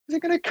going, is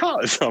it going to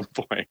cut at some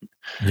point?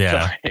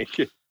 Yeah.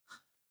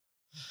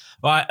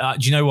 Well,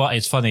 do you know what?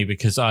 It's funny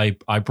because I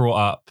brought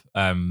up.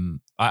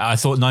 I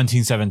thought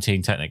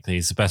 1917 technically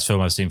is the best film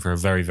I've seen for a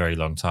very, very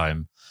long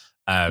time.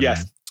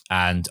 Yes.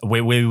 And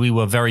we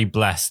were very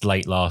blessed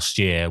late last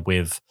year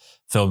with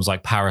films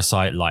like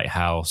Parasite,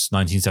 Lighthouse,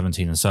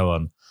 1917, and so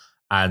on.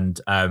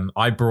 And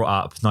I brought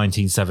up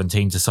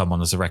 1917 to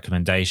someone as a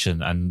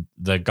recommendation, and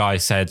the guy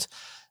said,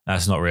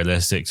 "That's not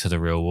realistic to the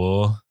real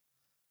war."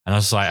 And I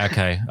was like,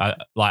 "Okay,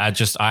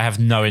 I have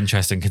no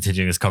interest in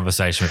continuing this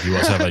conversation with you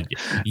whatsoever.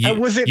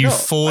 You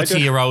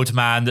 40-year-old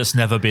man that's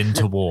never been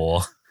to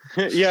war."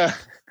 Yeah.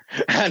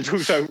 And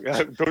also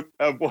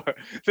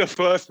the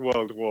First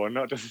World War,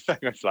 not just the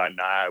second. It's like,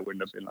 nah, it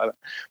wouldn't have been like that.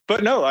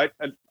 But no,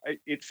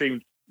 it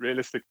seemed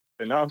realistic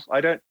enough.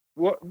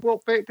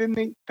 What bit didn't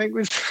he think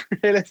was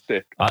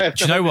realistic? Do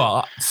you know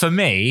what? For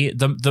me,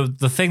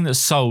 the thing that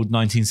sold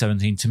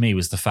 1917 to me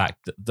was the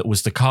fact that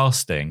was the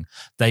casting.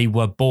 They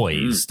were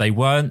boys. They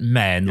weren't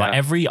men. Yeah. Like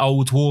every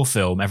old war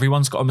film,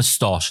 everyone's got a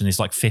moustache and is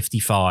like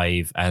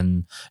 55,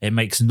 and it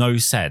makes no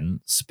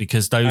sense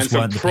because those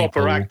weren't the people. And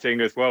proper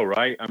acting as well,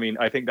 right? I mean,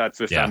 I think that's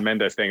the Sam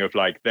Mendes thing of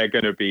like, they're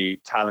going to be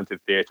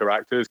talented theatre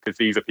actors because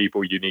these are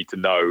people you need to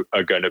know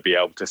are going to be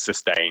able to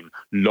sustain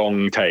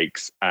long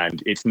takes,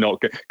 and it's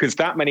not good because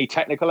that many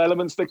technical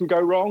elements that can go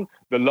wrong.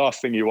 The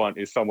last thing you want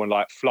is someone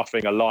like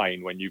fluffing a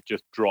line when you've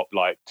just dropped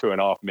like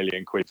 $2.5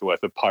 million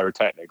worth of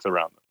pyrotechnics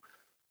around them.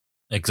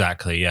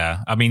 Exactly,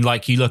 yeah. I mean,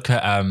 like you look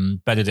at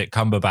Benedict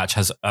Cumberbatch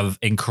has an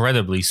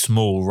incredibly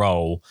small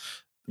role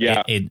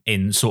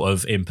in sort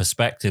of in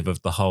perspective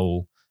of the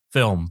whole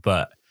film,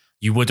 but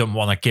you wouldn't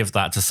want to give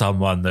that to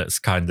someone that's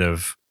kind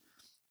of,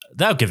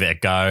 they'll give it a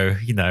go,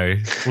 you know.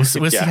 We'll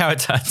see how it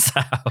turns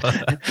out.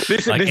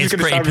 This is going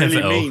to sound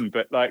really mean,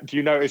 but like, do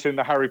you notice in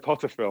the Harry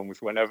Potter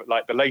films, whenever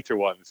like the later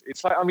ones,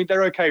 it's like, I mean,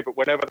 they're okay, but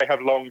whenever they have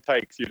long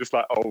takes, you're just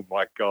like, oh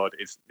my god,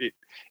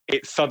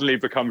 it suddenly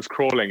becomes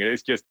crawling, and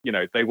it's just, you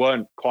know, they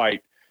weren't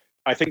quite.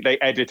 I think they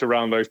edit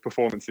around those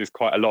performances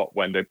quite a lot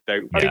when they I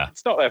mean,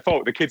 it's not their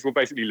fault. The kids were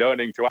basically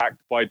learning to act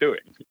by doing,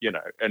 you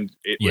know, and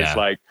it was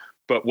like.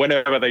 But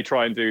whenever they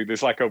try and do,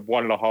 there's like a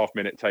 1.5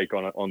 minute take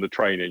on the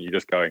train, and you're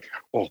just going,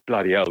 oh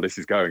bloody hell, this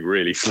is going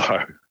really slow.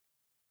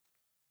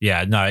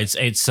 Yeah, no, it's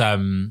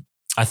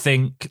I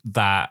think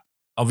that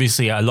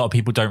obviously a lot of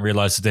people don't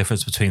realize the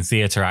difference between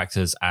theatre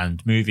actors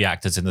and movie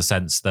actors in the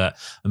sense that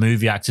a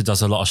movie actor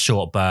does a lot of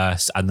short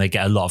bursts and they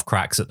get a lot of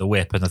cracks at the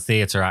whip, and a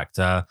theatre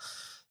actor,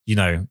 you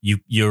know,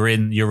 you're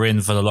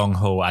in for the long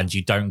haul, and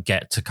you don't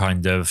get to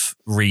kind of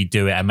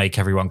redo it and make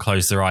everyone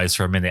close their eyes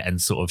for a minute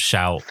and sort of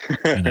shout,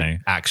 you know,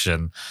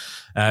 action.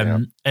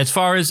 As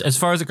far as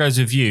it goes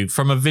with you,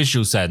 from a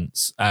visual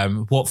sense,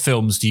 what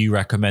films do you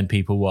recommend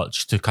people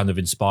watch to kind of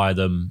inspire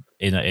them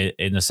in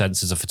a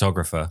sense as a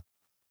photographer?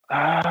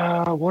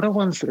 What are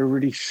ones that are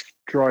really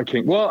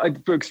striking? Well,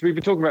 because we've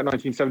been talking about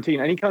 1917,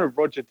 any kind of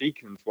Roger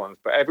Deakins ones,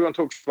 but everyone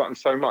talks about them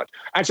so much.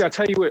 Actually, I'll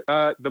tell you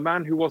what, The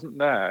Man Who Wasn't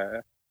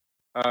There,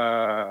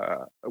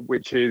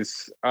 which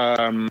is a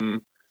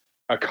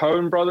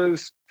Coen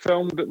Brothers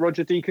film that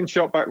Roger Deakins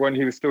shot back when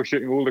he was still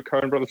shooting all the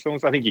Coen Brothers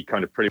films. I think he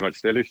kind of pretty much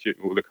still is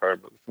shooting all the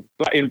Coen Brothers films.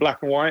 in black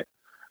and white.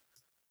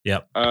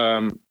 Yep.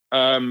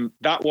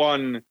 That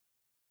one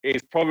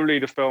is probably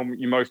the film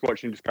you most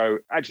watch and just go,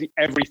 actually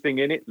everything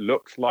in it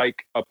looks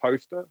like a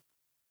poster.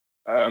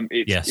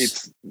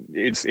 It's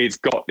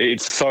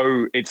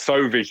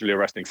so visually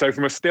arresting. So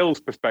from a stills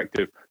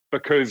perspective,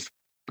 because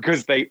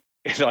they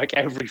like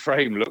every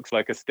frame looks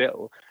like a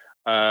still.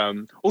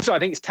 Also, I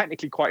think it's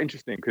technically quite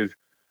interesting because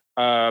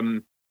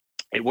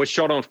it was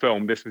shot on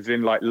film. This was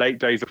in like late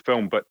days of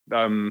film, but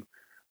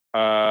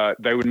Kodak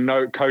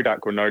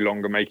were no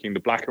longer making the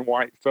black and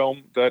white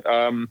film that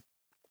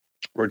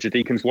Roger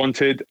Deakins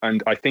wanted,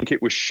 and I think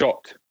it was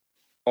shot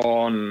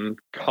on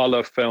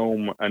color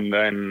film and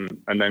then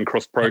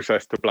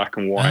cross-processed to black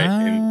and white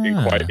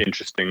in quite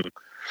interesting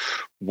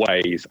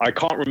ways. I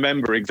can't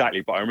remember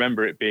exactly, but I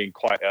remember it being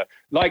quite a,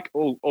 like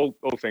all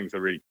things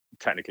are really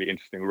technically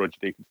interesting with Roger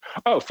Deakins.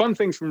 Oh, fun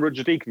things from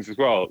Roger Deakins as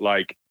well,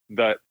 like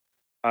that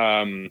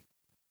are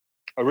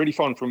really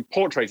fun from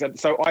portraits.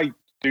 So I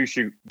do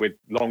shoot with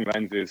long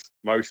lenses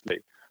mostly,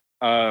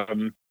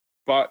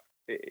 but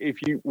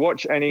if you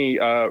watch any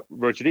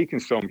Roger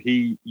Deakins film,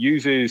 he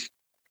uses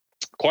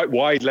quite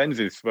wide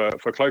lenses for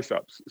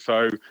close-ups.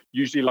 So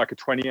usually like a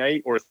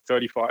 28 or a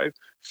 35.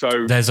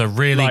 So there's a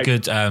really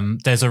good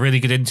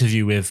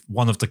interview with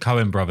one of the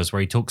Coen brothers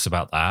where he talks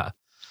about that.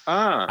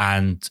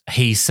 And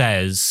he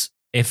says,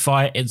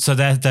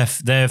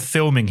 they're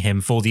filming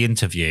him for the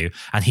interview,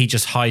 and he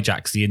just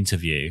hijacks the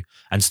interview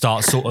and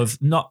starts sort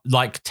of not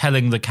like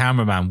telling the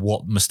cameraman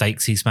what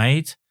mistakes he's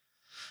made.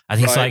 And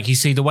he's like, you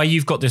see, the way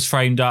you've got this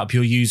framed up,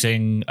 you're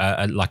using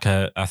I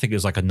think it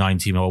was like a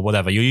 90 mil or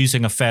whatever. You're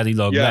using a fairly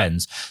long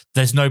lens.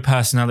 There's no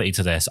personality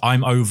to this.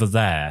 I'm over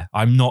there.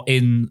 I'm not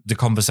in the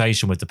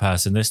conversation with the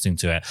person listening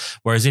to it.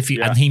 Whereas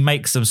and he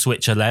makes them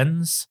switch a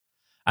lens.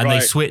 And they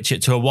switch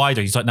it to a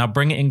wider. He's like, now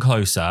bring it in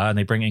closer. And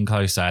they bring it in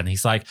closer. And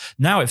he's like,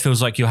 now it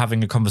feels like you're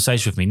having a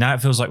conversation with me. Now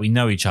it feels like we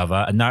know each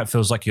other. And now it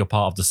feels like you're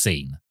part of the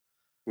scene.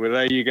 Well,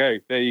 there you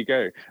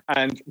go.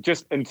 And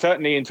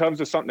certainly in terms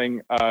of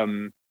something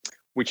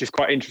which is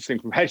quite interesting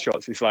from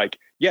headshots, it's like,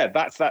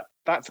 that's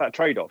that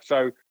trade-off.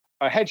 So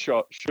a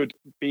headshot should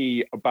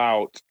be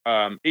about,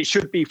 it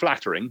should be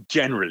flattering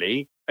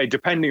generally,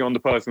 depending on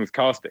the person's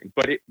casting.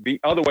 But the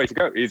other way to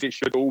go is it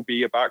should all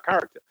be about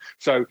character.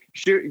 So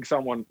shooting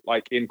someone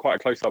like in quite a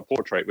close-up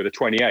portrait with a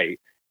 28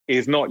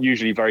 is not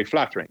usually very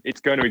flattering. It's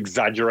going to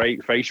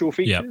exaggerate facial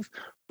features.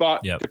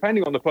 But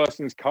depending on the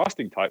person's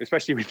casting type,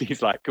 especially with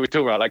these, like, we're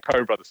talking about like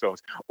Coen Brothers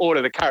films, all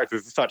of the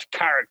characters are such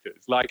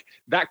characters. Like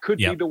that could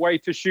be the way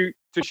to shoot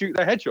the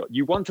headshot.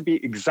 You want to be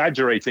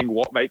exaggerating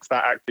what makes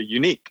that actor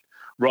unique,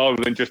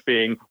 rather than just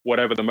being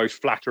whatever the most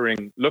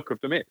flattering look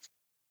of them is.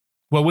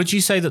 Well, would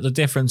you say that the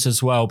difference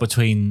as well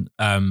between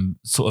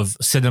sort of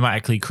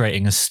cinematically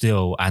creating a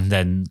still and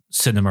then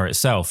cinema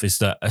itself is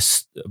that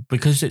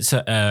because it's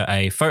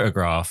a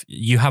photograph,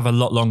 you have a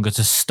lot longer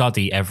to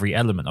study every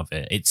element of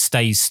it. It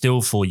stays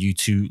still for you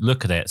to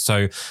look at it.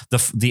 So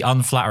the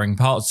unflattering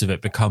parts of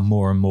it become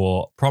more and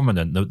more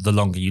prominent the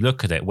longer you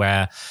look at it.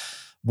 Where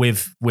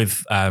with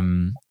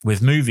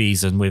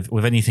movies and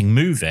with anything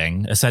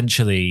moving,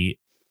 essentially,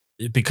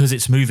 because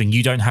it's moving,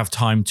 you don't have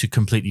time to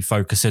completely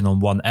focus in on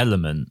one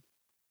element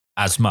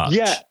as much.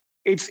 Yeah,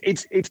 it's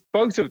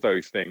both of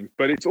those things,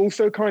 but it's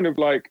also kind of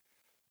like,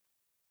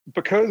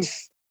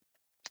 because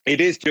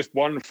it is just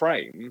one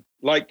frame,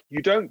 like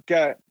you don't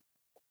get,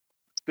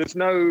 there's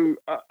no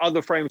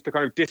other frames to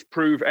kind of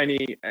disprove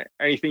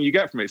anything you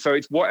get from it. So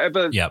it's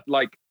whatever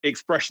like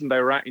expression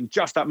they were at in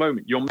just that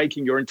moment. You're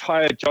making your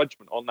entire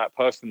judgment on that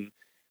person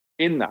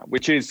in that,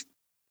 which is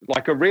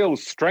like a real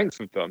strength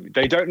of them.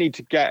 They don't need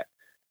to get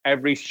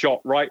every shot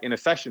right in a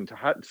session to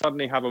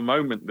suddenly have a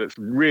moment that's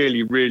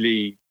really,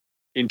 really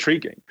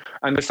intriguing.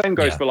 And the same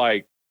goes for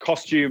like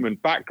costume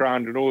and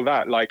background and all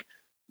that. Like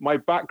my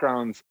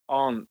backgrounds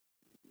aren't,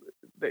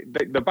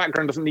 the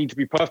background doesn't need to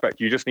be perfect.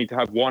 You just need to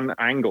have one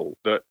angle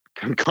that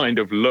can kind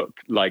of look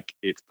like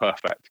it's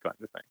perfect, kind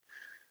of thing.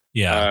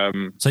 Yeah.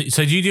 So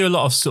do you do a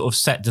lot of sort of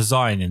set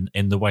design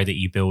in the way that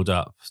you build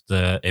up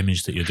the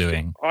image that you're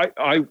doing?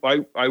 I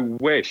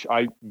wish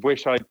I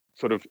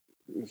sort of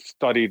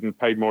studied and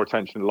paid more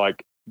attention to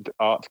like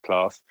arts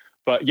class.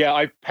 But yeah,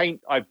 I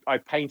paint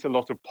a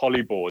lot of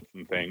polyboards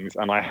and things,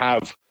 and I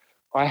have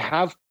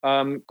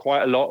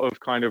quite a lot of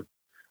kind of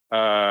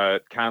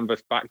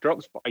canvas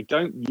backdrops, but I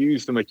don't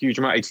use them a huge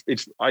amount.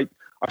 I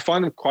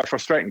find them quite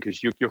frustrating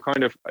because you're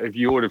kind of, if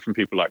you order from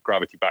people like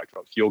Gravity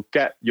Backdrops, you'll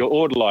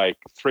order like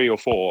 3 or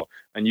 4,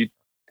 and you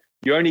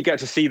only get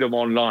to see them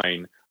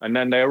online, and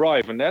then they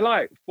arrive and they're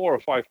like 400 or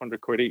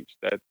 500 quid each.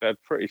 They're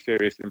pretty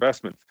serious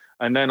investments.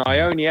 And then I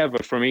only ever,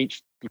 from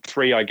each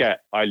 3 I get,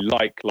 I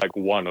like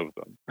one of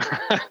them.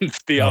 And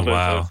the others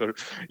are sort of,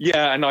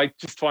 and I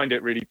just find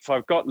it really, so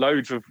I've got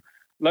loads of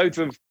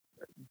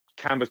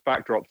canvas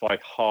backdrops I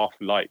half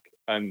like,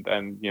 and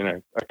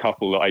a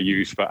couple that I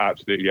use for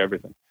absolutely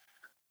everything.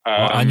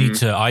 I need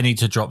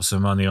to drop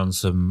some money on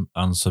some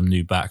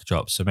new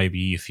backdrops. So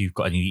maybe if you've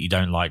got any that you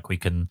don't like, we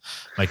can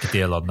make a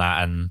deal on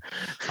that, and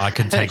I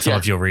can take some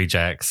of your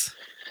rejects.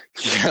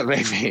 Yeah,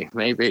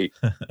 maybe.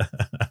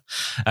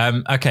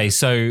 Okay,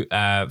 so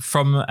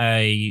from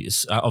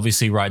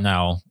obviously right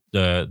now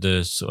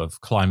the sort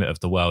of climate of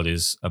the world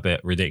is a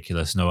bit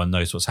ridiculous. No one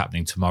knows what's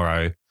happening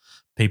tomorrow.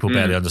 People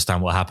barely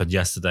understand what happened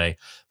yesterday.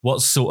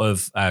 What sort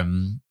of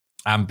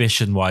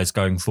ambition-wise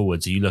going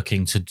forwards, are you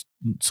looking to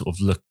sort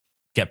of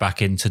get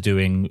back into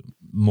doing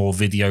more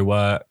video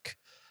work?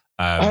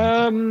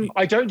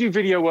 I don't do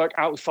video work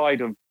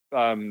outside of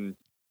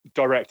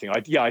directing.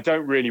 I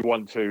don't really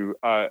want to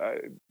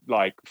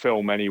like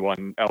film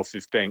anyone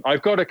else's thing.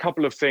 I've got a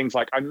couple of things,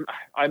 like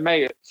I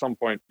may at some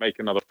point make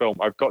another film.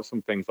 I've got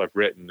some things I've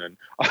written, and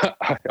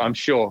I'm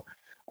sure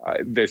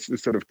this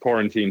sort of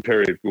quarantine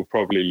period will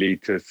probably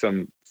lead to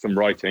some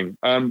writing.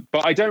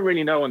 But I don't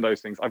really know on those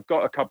things. I've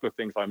got a couple of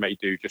things I may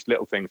do, just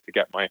little things to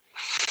get my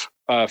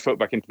foot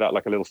back into that,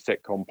 like a little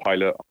sitcom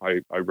pilot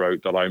I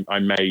wrote that I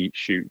may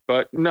shoot.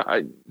 But no,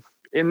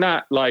 in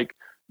that, like,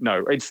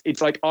 no,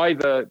 it's like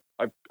either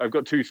I've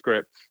got two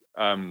scripts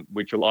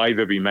which will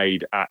either be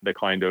made at the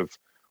kind of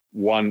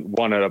one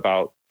at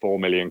about 4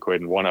 million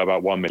quid and one at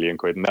about 1 million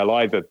quid, and they'll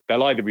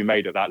either be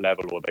made at that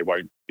level or they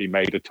won't be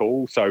made at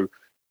all. So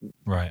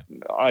right,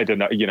 I don't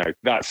know,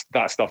 that's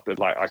stuff that,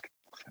 like,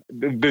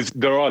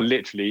 there are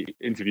literally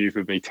interviews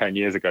with me 10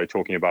 years ago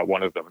talking about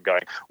one of them and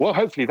going, well,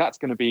 hopefully that's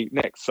going to be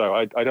next, so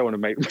I don't want to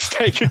make the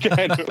mistake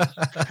again.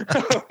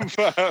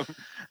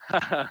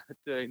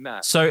 Doing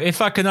that. So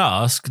if I can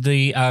ask,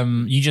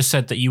 you just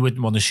said that you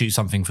wouldn't want to shoot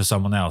something for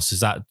someone else. Is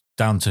that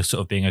down to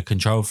sort of being a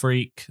control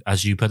freak,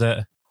 as you put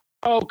it?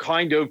 Oh,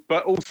 kind of,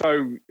 but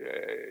also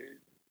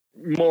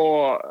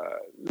more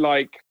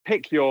like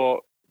pick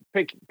your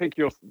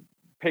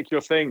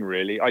thing,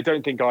 really. I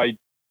don't think I'd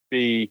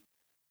be,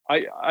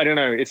 I don't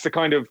know, it's the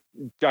kind of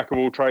jack of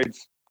all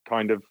trades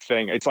kind of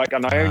thing. It's like,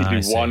 and I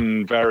only do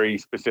one very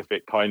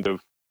specific kind of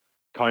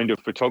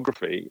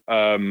photography,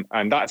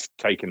 and that's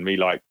taken me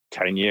like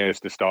 10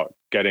 years to start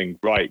getting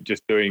right,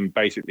 just doing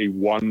basically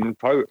one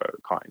photo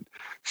kind.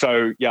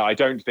 So yeah, I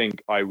don't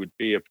think I would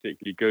be a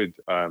particularly good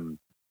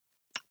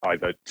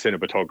either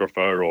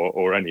cinematographer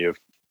or any of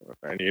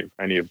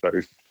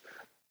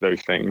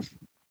those things.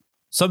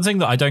 Something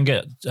that I don't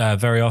get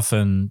very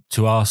often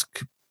to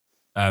ask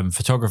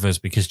photographers,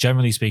 because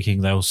generally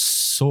speaking, they'll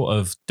sort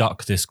of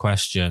duck this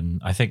question.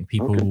 I think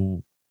people.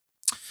 Okay.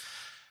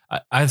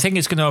 I think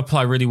it's going to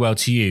apply really well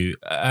to you.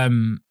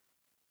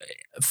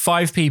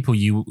 5 people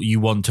you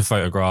want to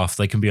photograph.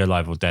 They can be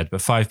alive or dead,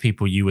 but 5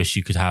 people you wish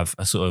you could have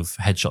a sort of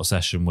headshot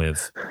session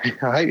with.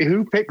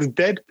 Who picks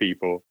dead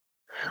people?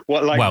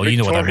 What, like? Well,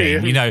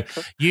 Victorian? You know what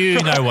I mean.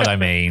 You know what I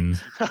mean.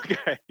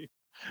 Okay.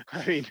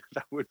 I mean,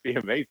 that would be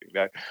amazing,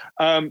 though.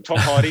 Tom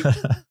Hardy.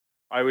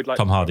 I would like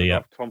Tom Hardy.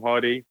 Yeah. Tom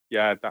Hardy.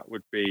 Yeah, that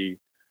would be.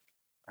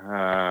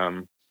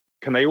 Can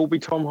they all be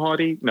Tom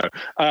Hardy? No.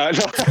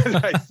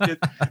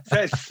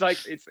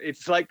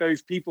 It's like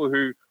those people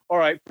who, all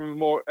right, from a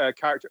more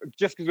character,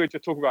 just because we're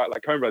just talking about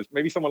like Coen Brothers,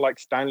 maybe someone like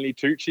Stanley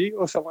Tucci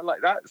or someone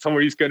like that,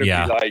 someone who's going to be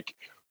like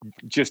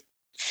just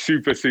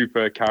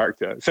super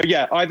character. So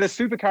yeah, either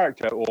super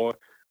character or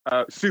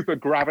super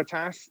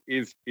gravitas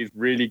is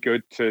really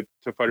good to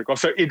photograph.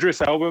 So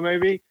Idris Elba,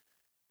 maybe,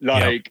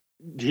 like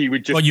he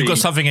would just. Well, you've got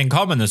something in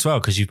common as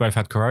well, because you've both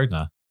had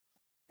Corona.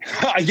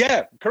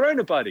 Yeah,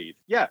 Corona buddies.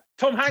 Yeah,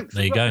 Tom Hanks.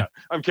 There you go. No,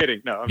 I'm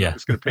kidding. No, I'm not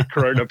just going to pick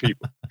Corona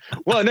people.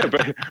 Well, no,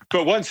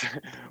 but once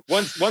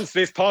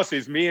this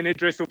passes, me and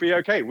Idris will be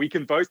okay. We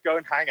can both go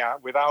and hang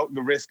out without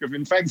the risk of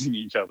infecting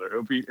each other.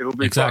 It'll be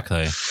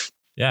exactly. Fun.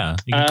 Yeah,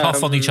 you can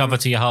cough on each other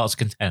to your heart's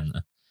content.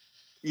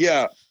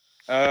 Yeah.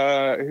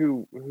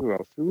 Who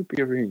else? Who would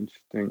be a really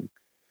interesting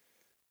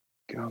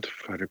girl to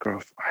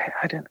photograph?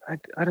 I don't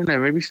know.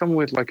 Maybe someone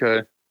with like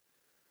a.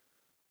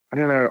 I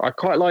don't know. I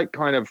quite like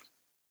kind of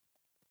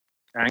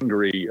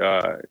angry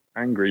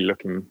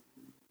looking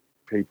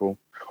people,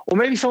 or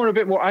maybe someone a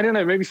bit more, I don't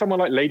know, maybe someone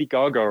like Lady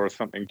Gaga or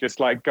something, just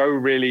like go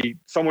really,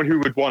 someone who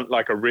would want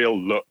like a real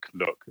look,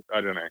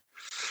 I don't know.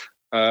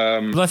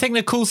 But I think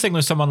the cool thing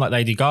with someone like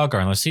Lady Gaga,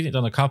 and I've seen it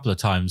done a couple of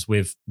times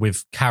with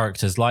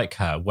characters like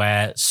her,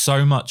 where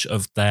so much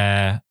of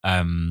their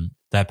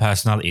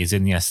personality is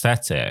in the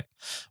aesthetic.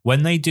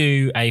 When they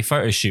do a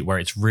photo shoot where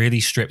it's really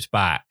stripped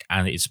back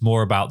and it's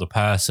more about the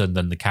person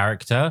than the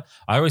character,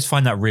 I always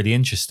find that really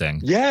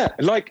interesting. Yeah,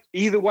 like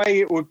either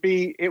way, it would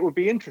be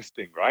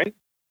interesting, right?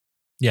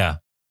 Yeah.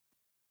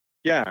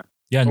 Yeah.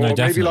 Yeah, no, or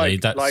definitely.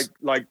 Maybe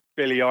like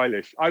Billie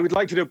Eilish. I would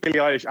like to do a Billie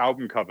Eilish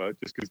album cover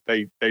just because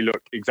they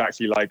look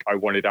exactly like I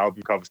wanted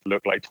album covers to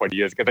look like 20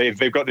 years ago.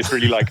 They've got this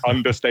really like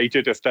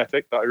understated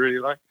aesthetic that I really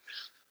like.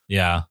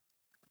 Yeah.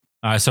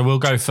 All right, so we'll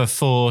go for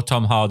 4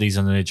 Tom Hardys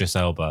and an Idris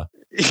Elba.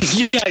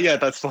 Yeah,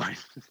 that's fine.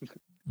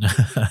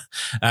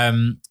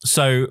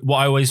 So what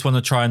I always want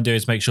to try and do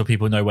is make sure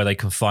people know where they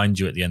can find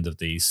you at the end of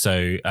these.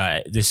 So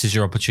this is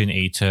your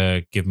opportunity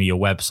to give me your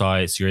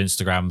websites, your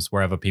Instagrams,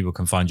 wherever people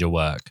can find your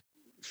work.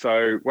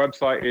 So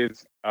website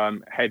is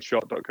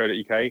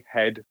headshot.co.uk,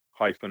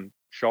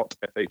 head-shot,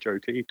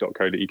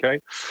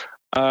 shot.co.uk.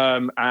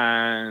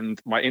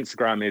 And my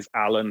Instagram is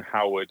Alan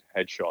Howard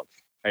Headshots,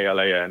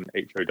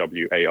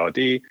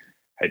 AlanHoward,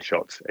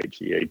 Headshots,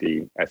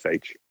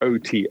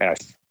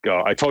 HEADSHOTS.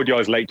 God, I told you I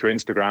was late to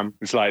Instagram.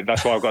 It's like,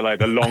 that's why I've got like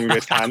the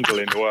longest handle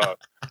in the world.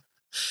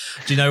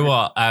 Do you know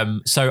what?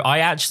 So I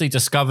actually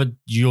discovered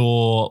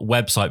your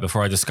website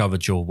before I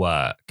discovered your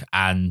work,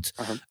 and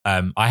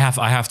I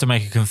have to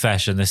make a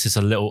confession. This is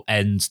a little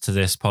end to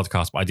this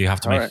podcast, but I do have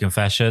to make a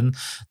confession.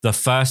 The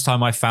first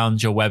time I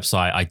found your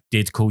website, I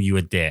did call you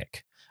a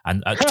dick,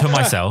 and to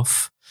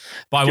myself.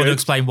 But I want to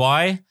explain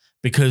why.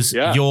 Because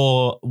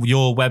your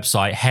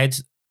website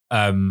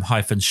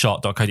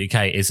head-shot.co.uk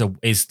is a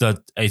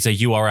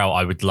URL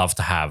I would love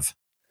to have.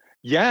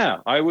 Yeah,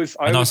 I was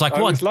like,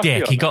 what a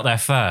dick! He got there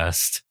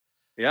first.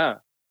 Yeah,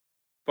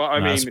 but I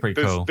mean, that's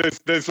pretty cool.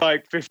 There's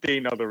like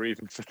 15 other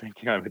reasons for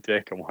thinking I'm a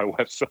dick on my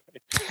website.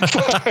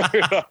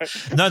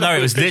 No,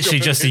 it was literally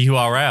just a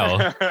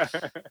URL.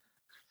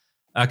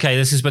 Okay,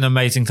 this has been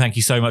amazing. Thank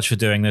you so much for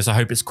doing this. I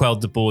hope it's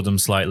quelled the boredom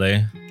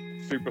slightly.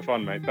 Super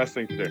fun, mate. Best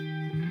thing to do.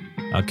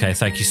 Okay,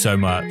 thank you so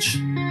much.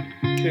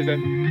 Cheers,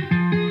 then.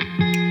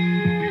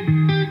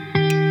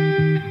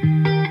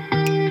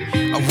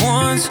 I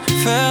once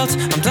felt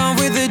I'm done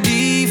with the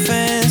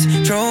defense.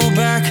 Drove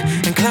back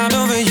and climbed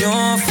over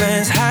your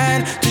fence.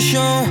 Had to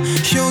show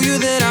you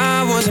that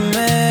I was a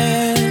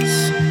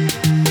mess.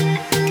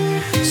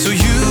 So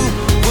you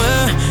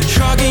were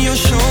shrugging your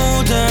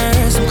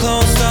shoulders. I'm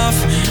closed off,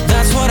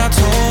 that's what I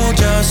told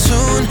you.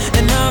 Soon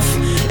enough,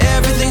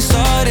 everything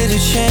started to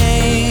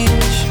change.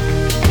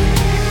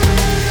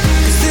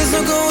 There's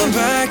no going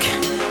back,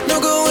 no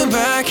going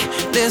back.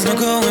 There's no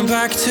going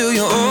back to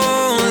your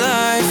old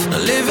life.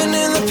 Not living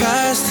in the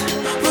past,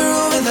 we're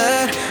over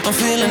that. I'm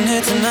feeling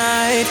it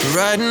tonight,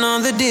 riding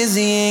on the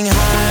dizzying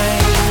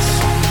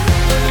heights.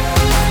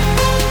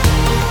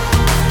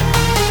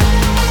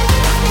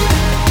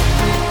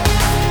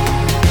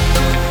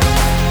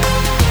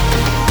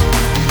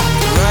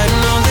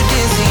 Riding on the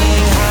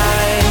dizzying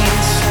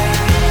heights.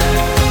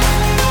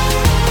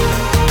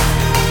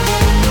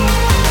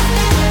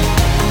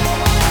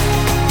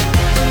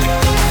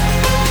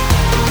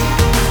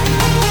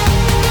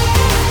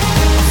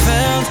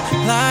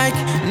 Like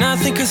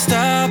nothing could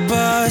stop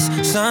us.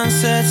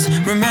 Sunsets,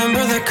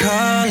 remember the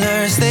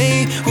colors.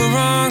 They were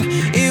wrong,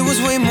 it was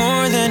way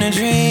more than a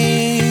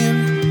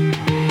dream.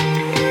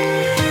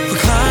 We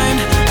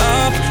climbed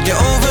up,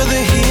 over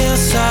the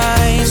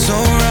hillside. So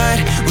right,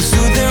 we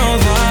stood there all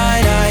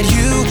wide-eyed.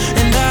 You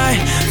and I,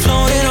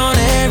 floating on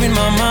air in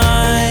my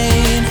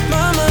mind.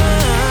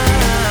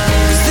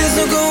 Cause there's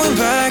no going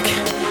back,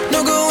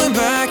 no going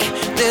back.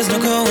 There's no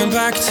going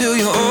back to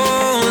your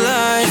old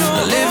life.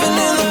 Not living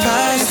in the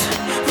past,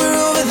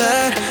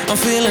 that I'm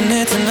feeling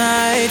it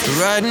tonight,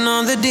 riding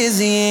on the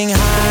dizzying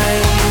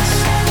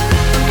heights.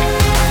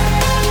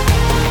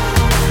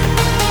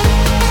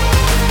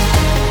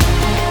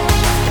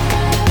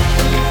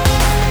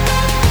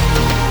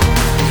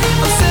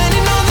 I'm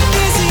standing on the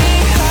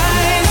dizzying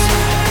heights.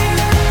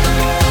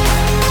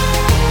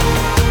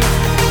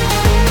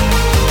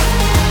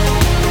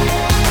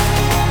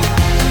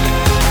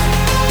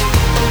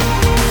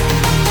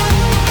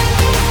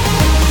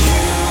 You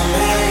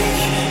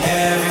make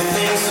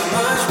everything so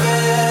much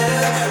better.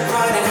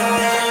 Riding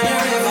high on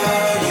your river,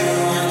 you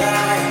and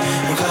I,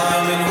 we're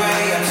climbing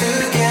way up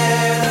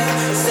together,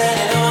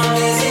 standing on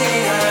dizzy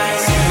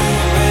heights. You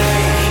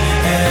make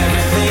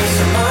everything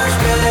so much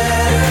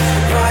better.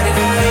 Riding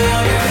high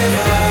on your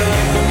river,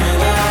 you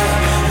and I,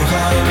 we're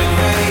climbing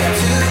way up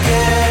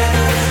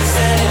together,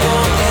 standing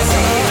on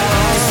dizzy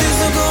heights. There's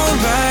no going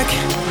back,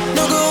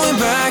 no going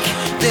back.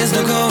 There's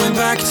no going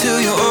back to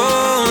your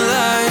old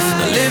life.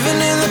 Not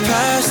living in the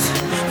past,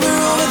 we're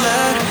over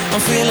that. I'm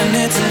feeling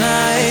it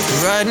tonight,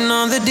 riding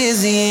on the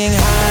dizzying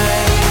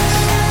high.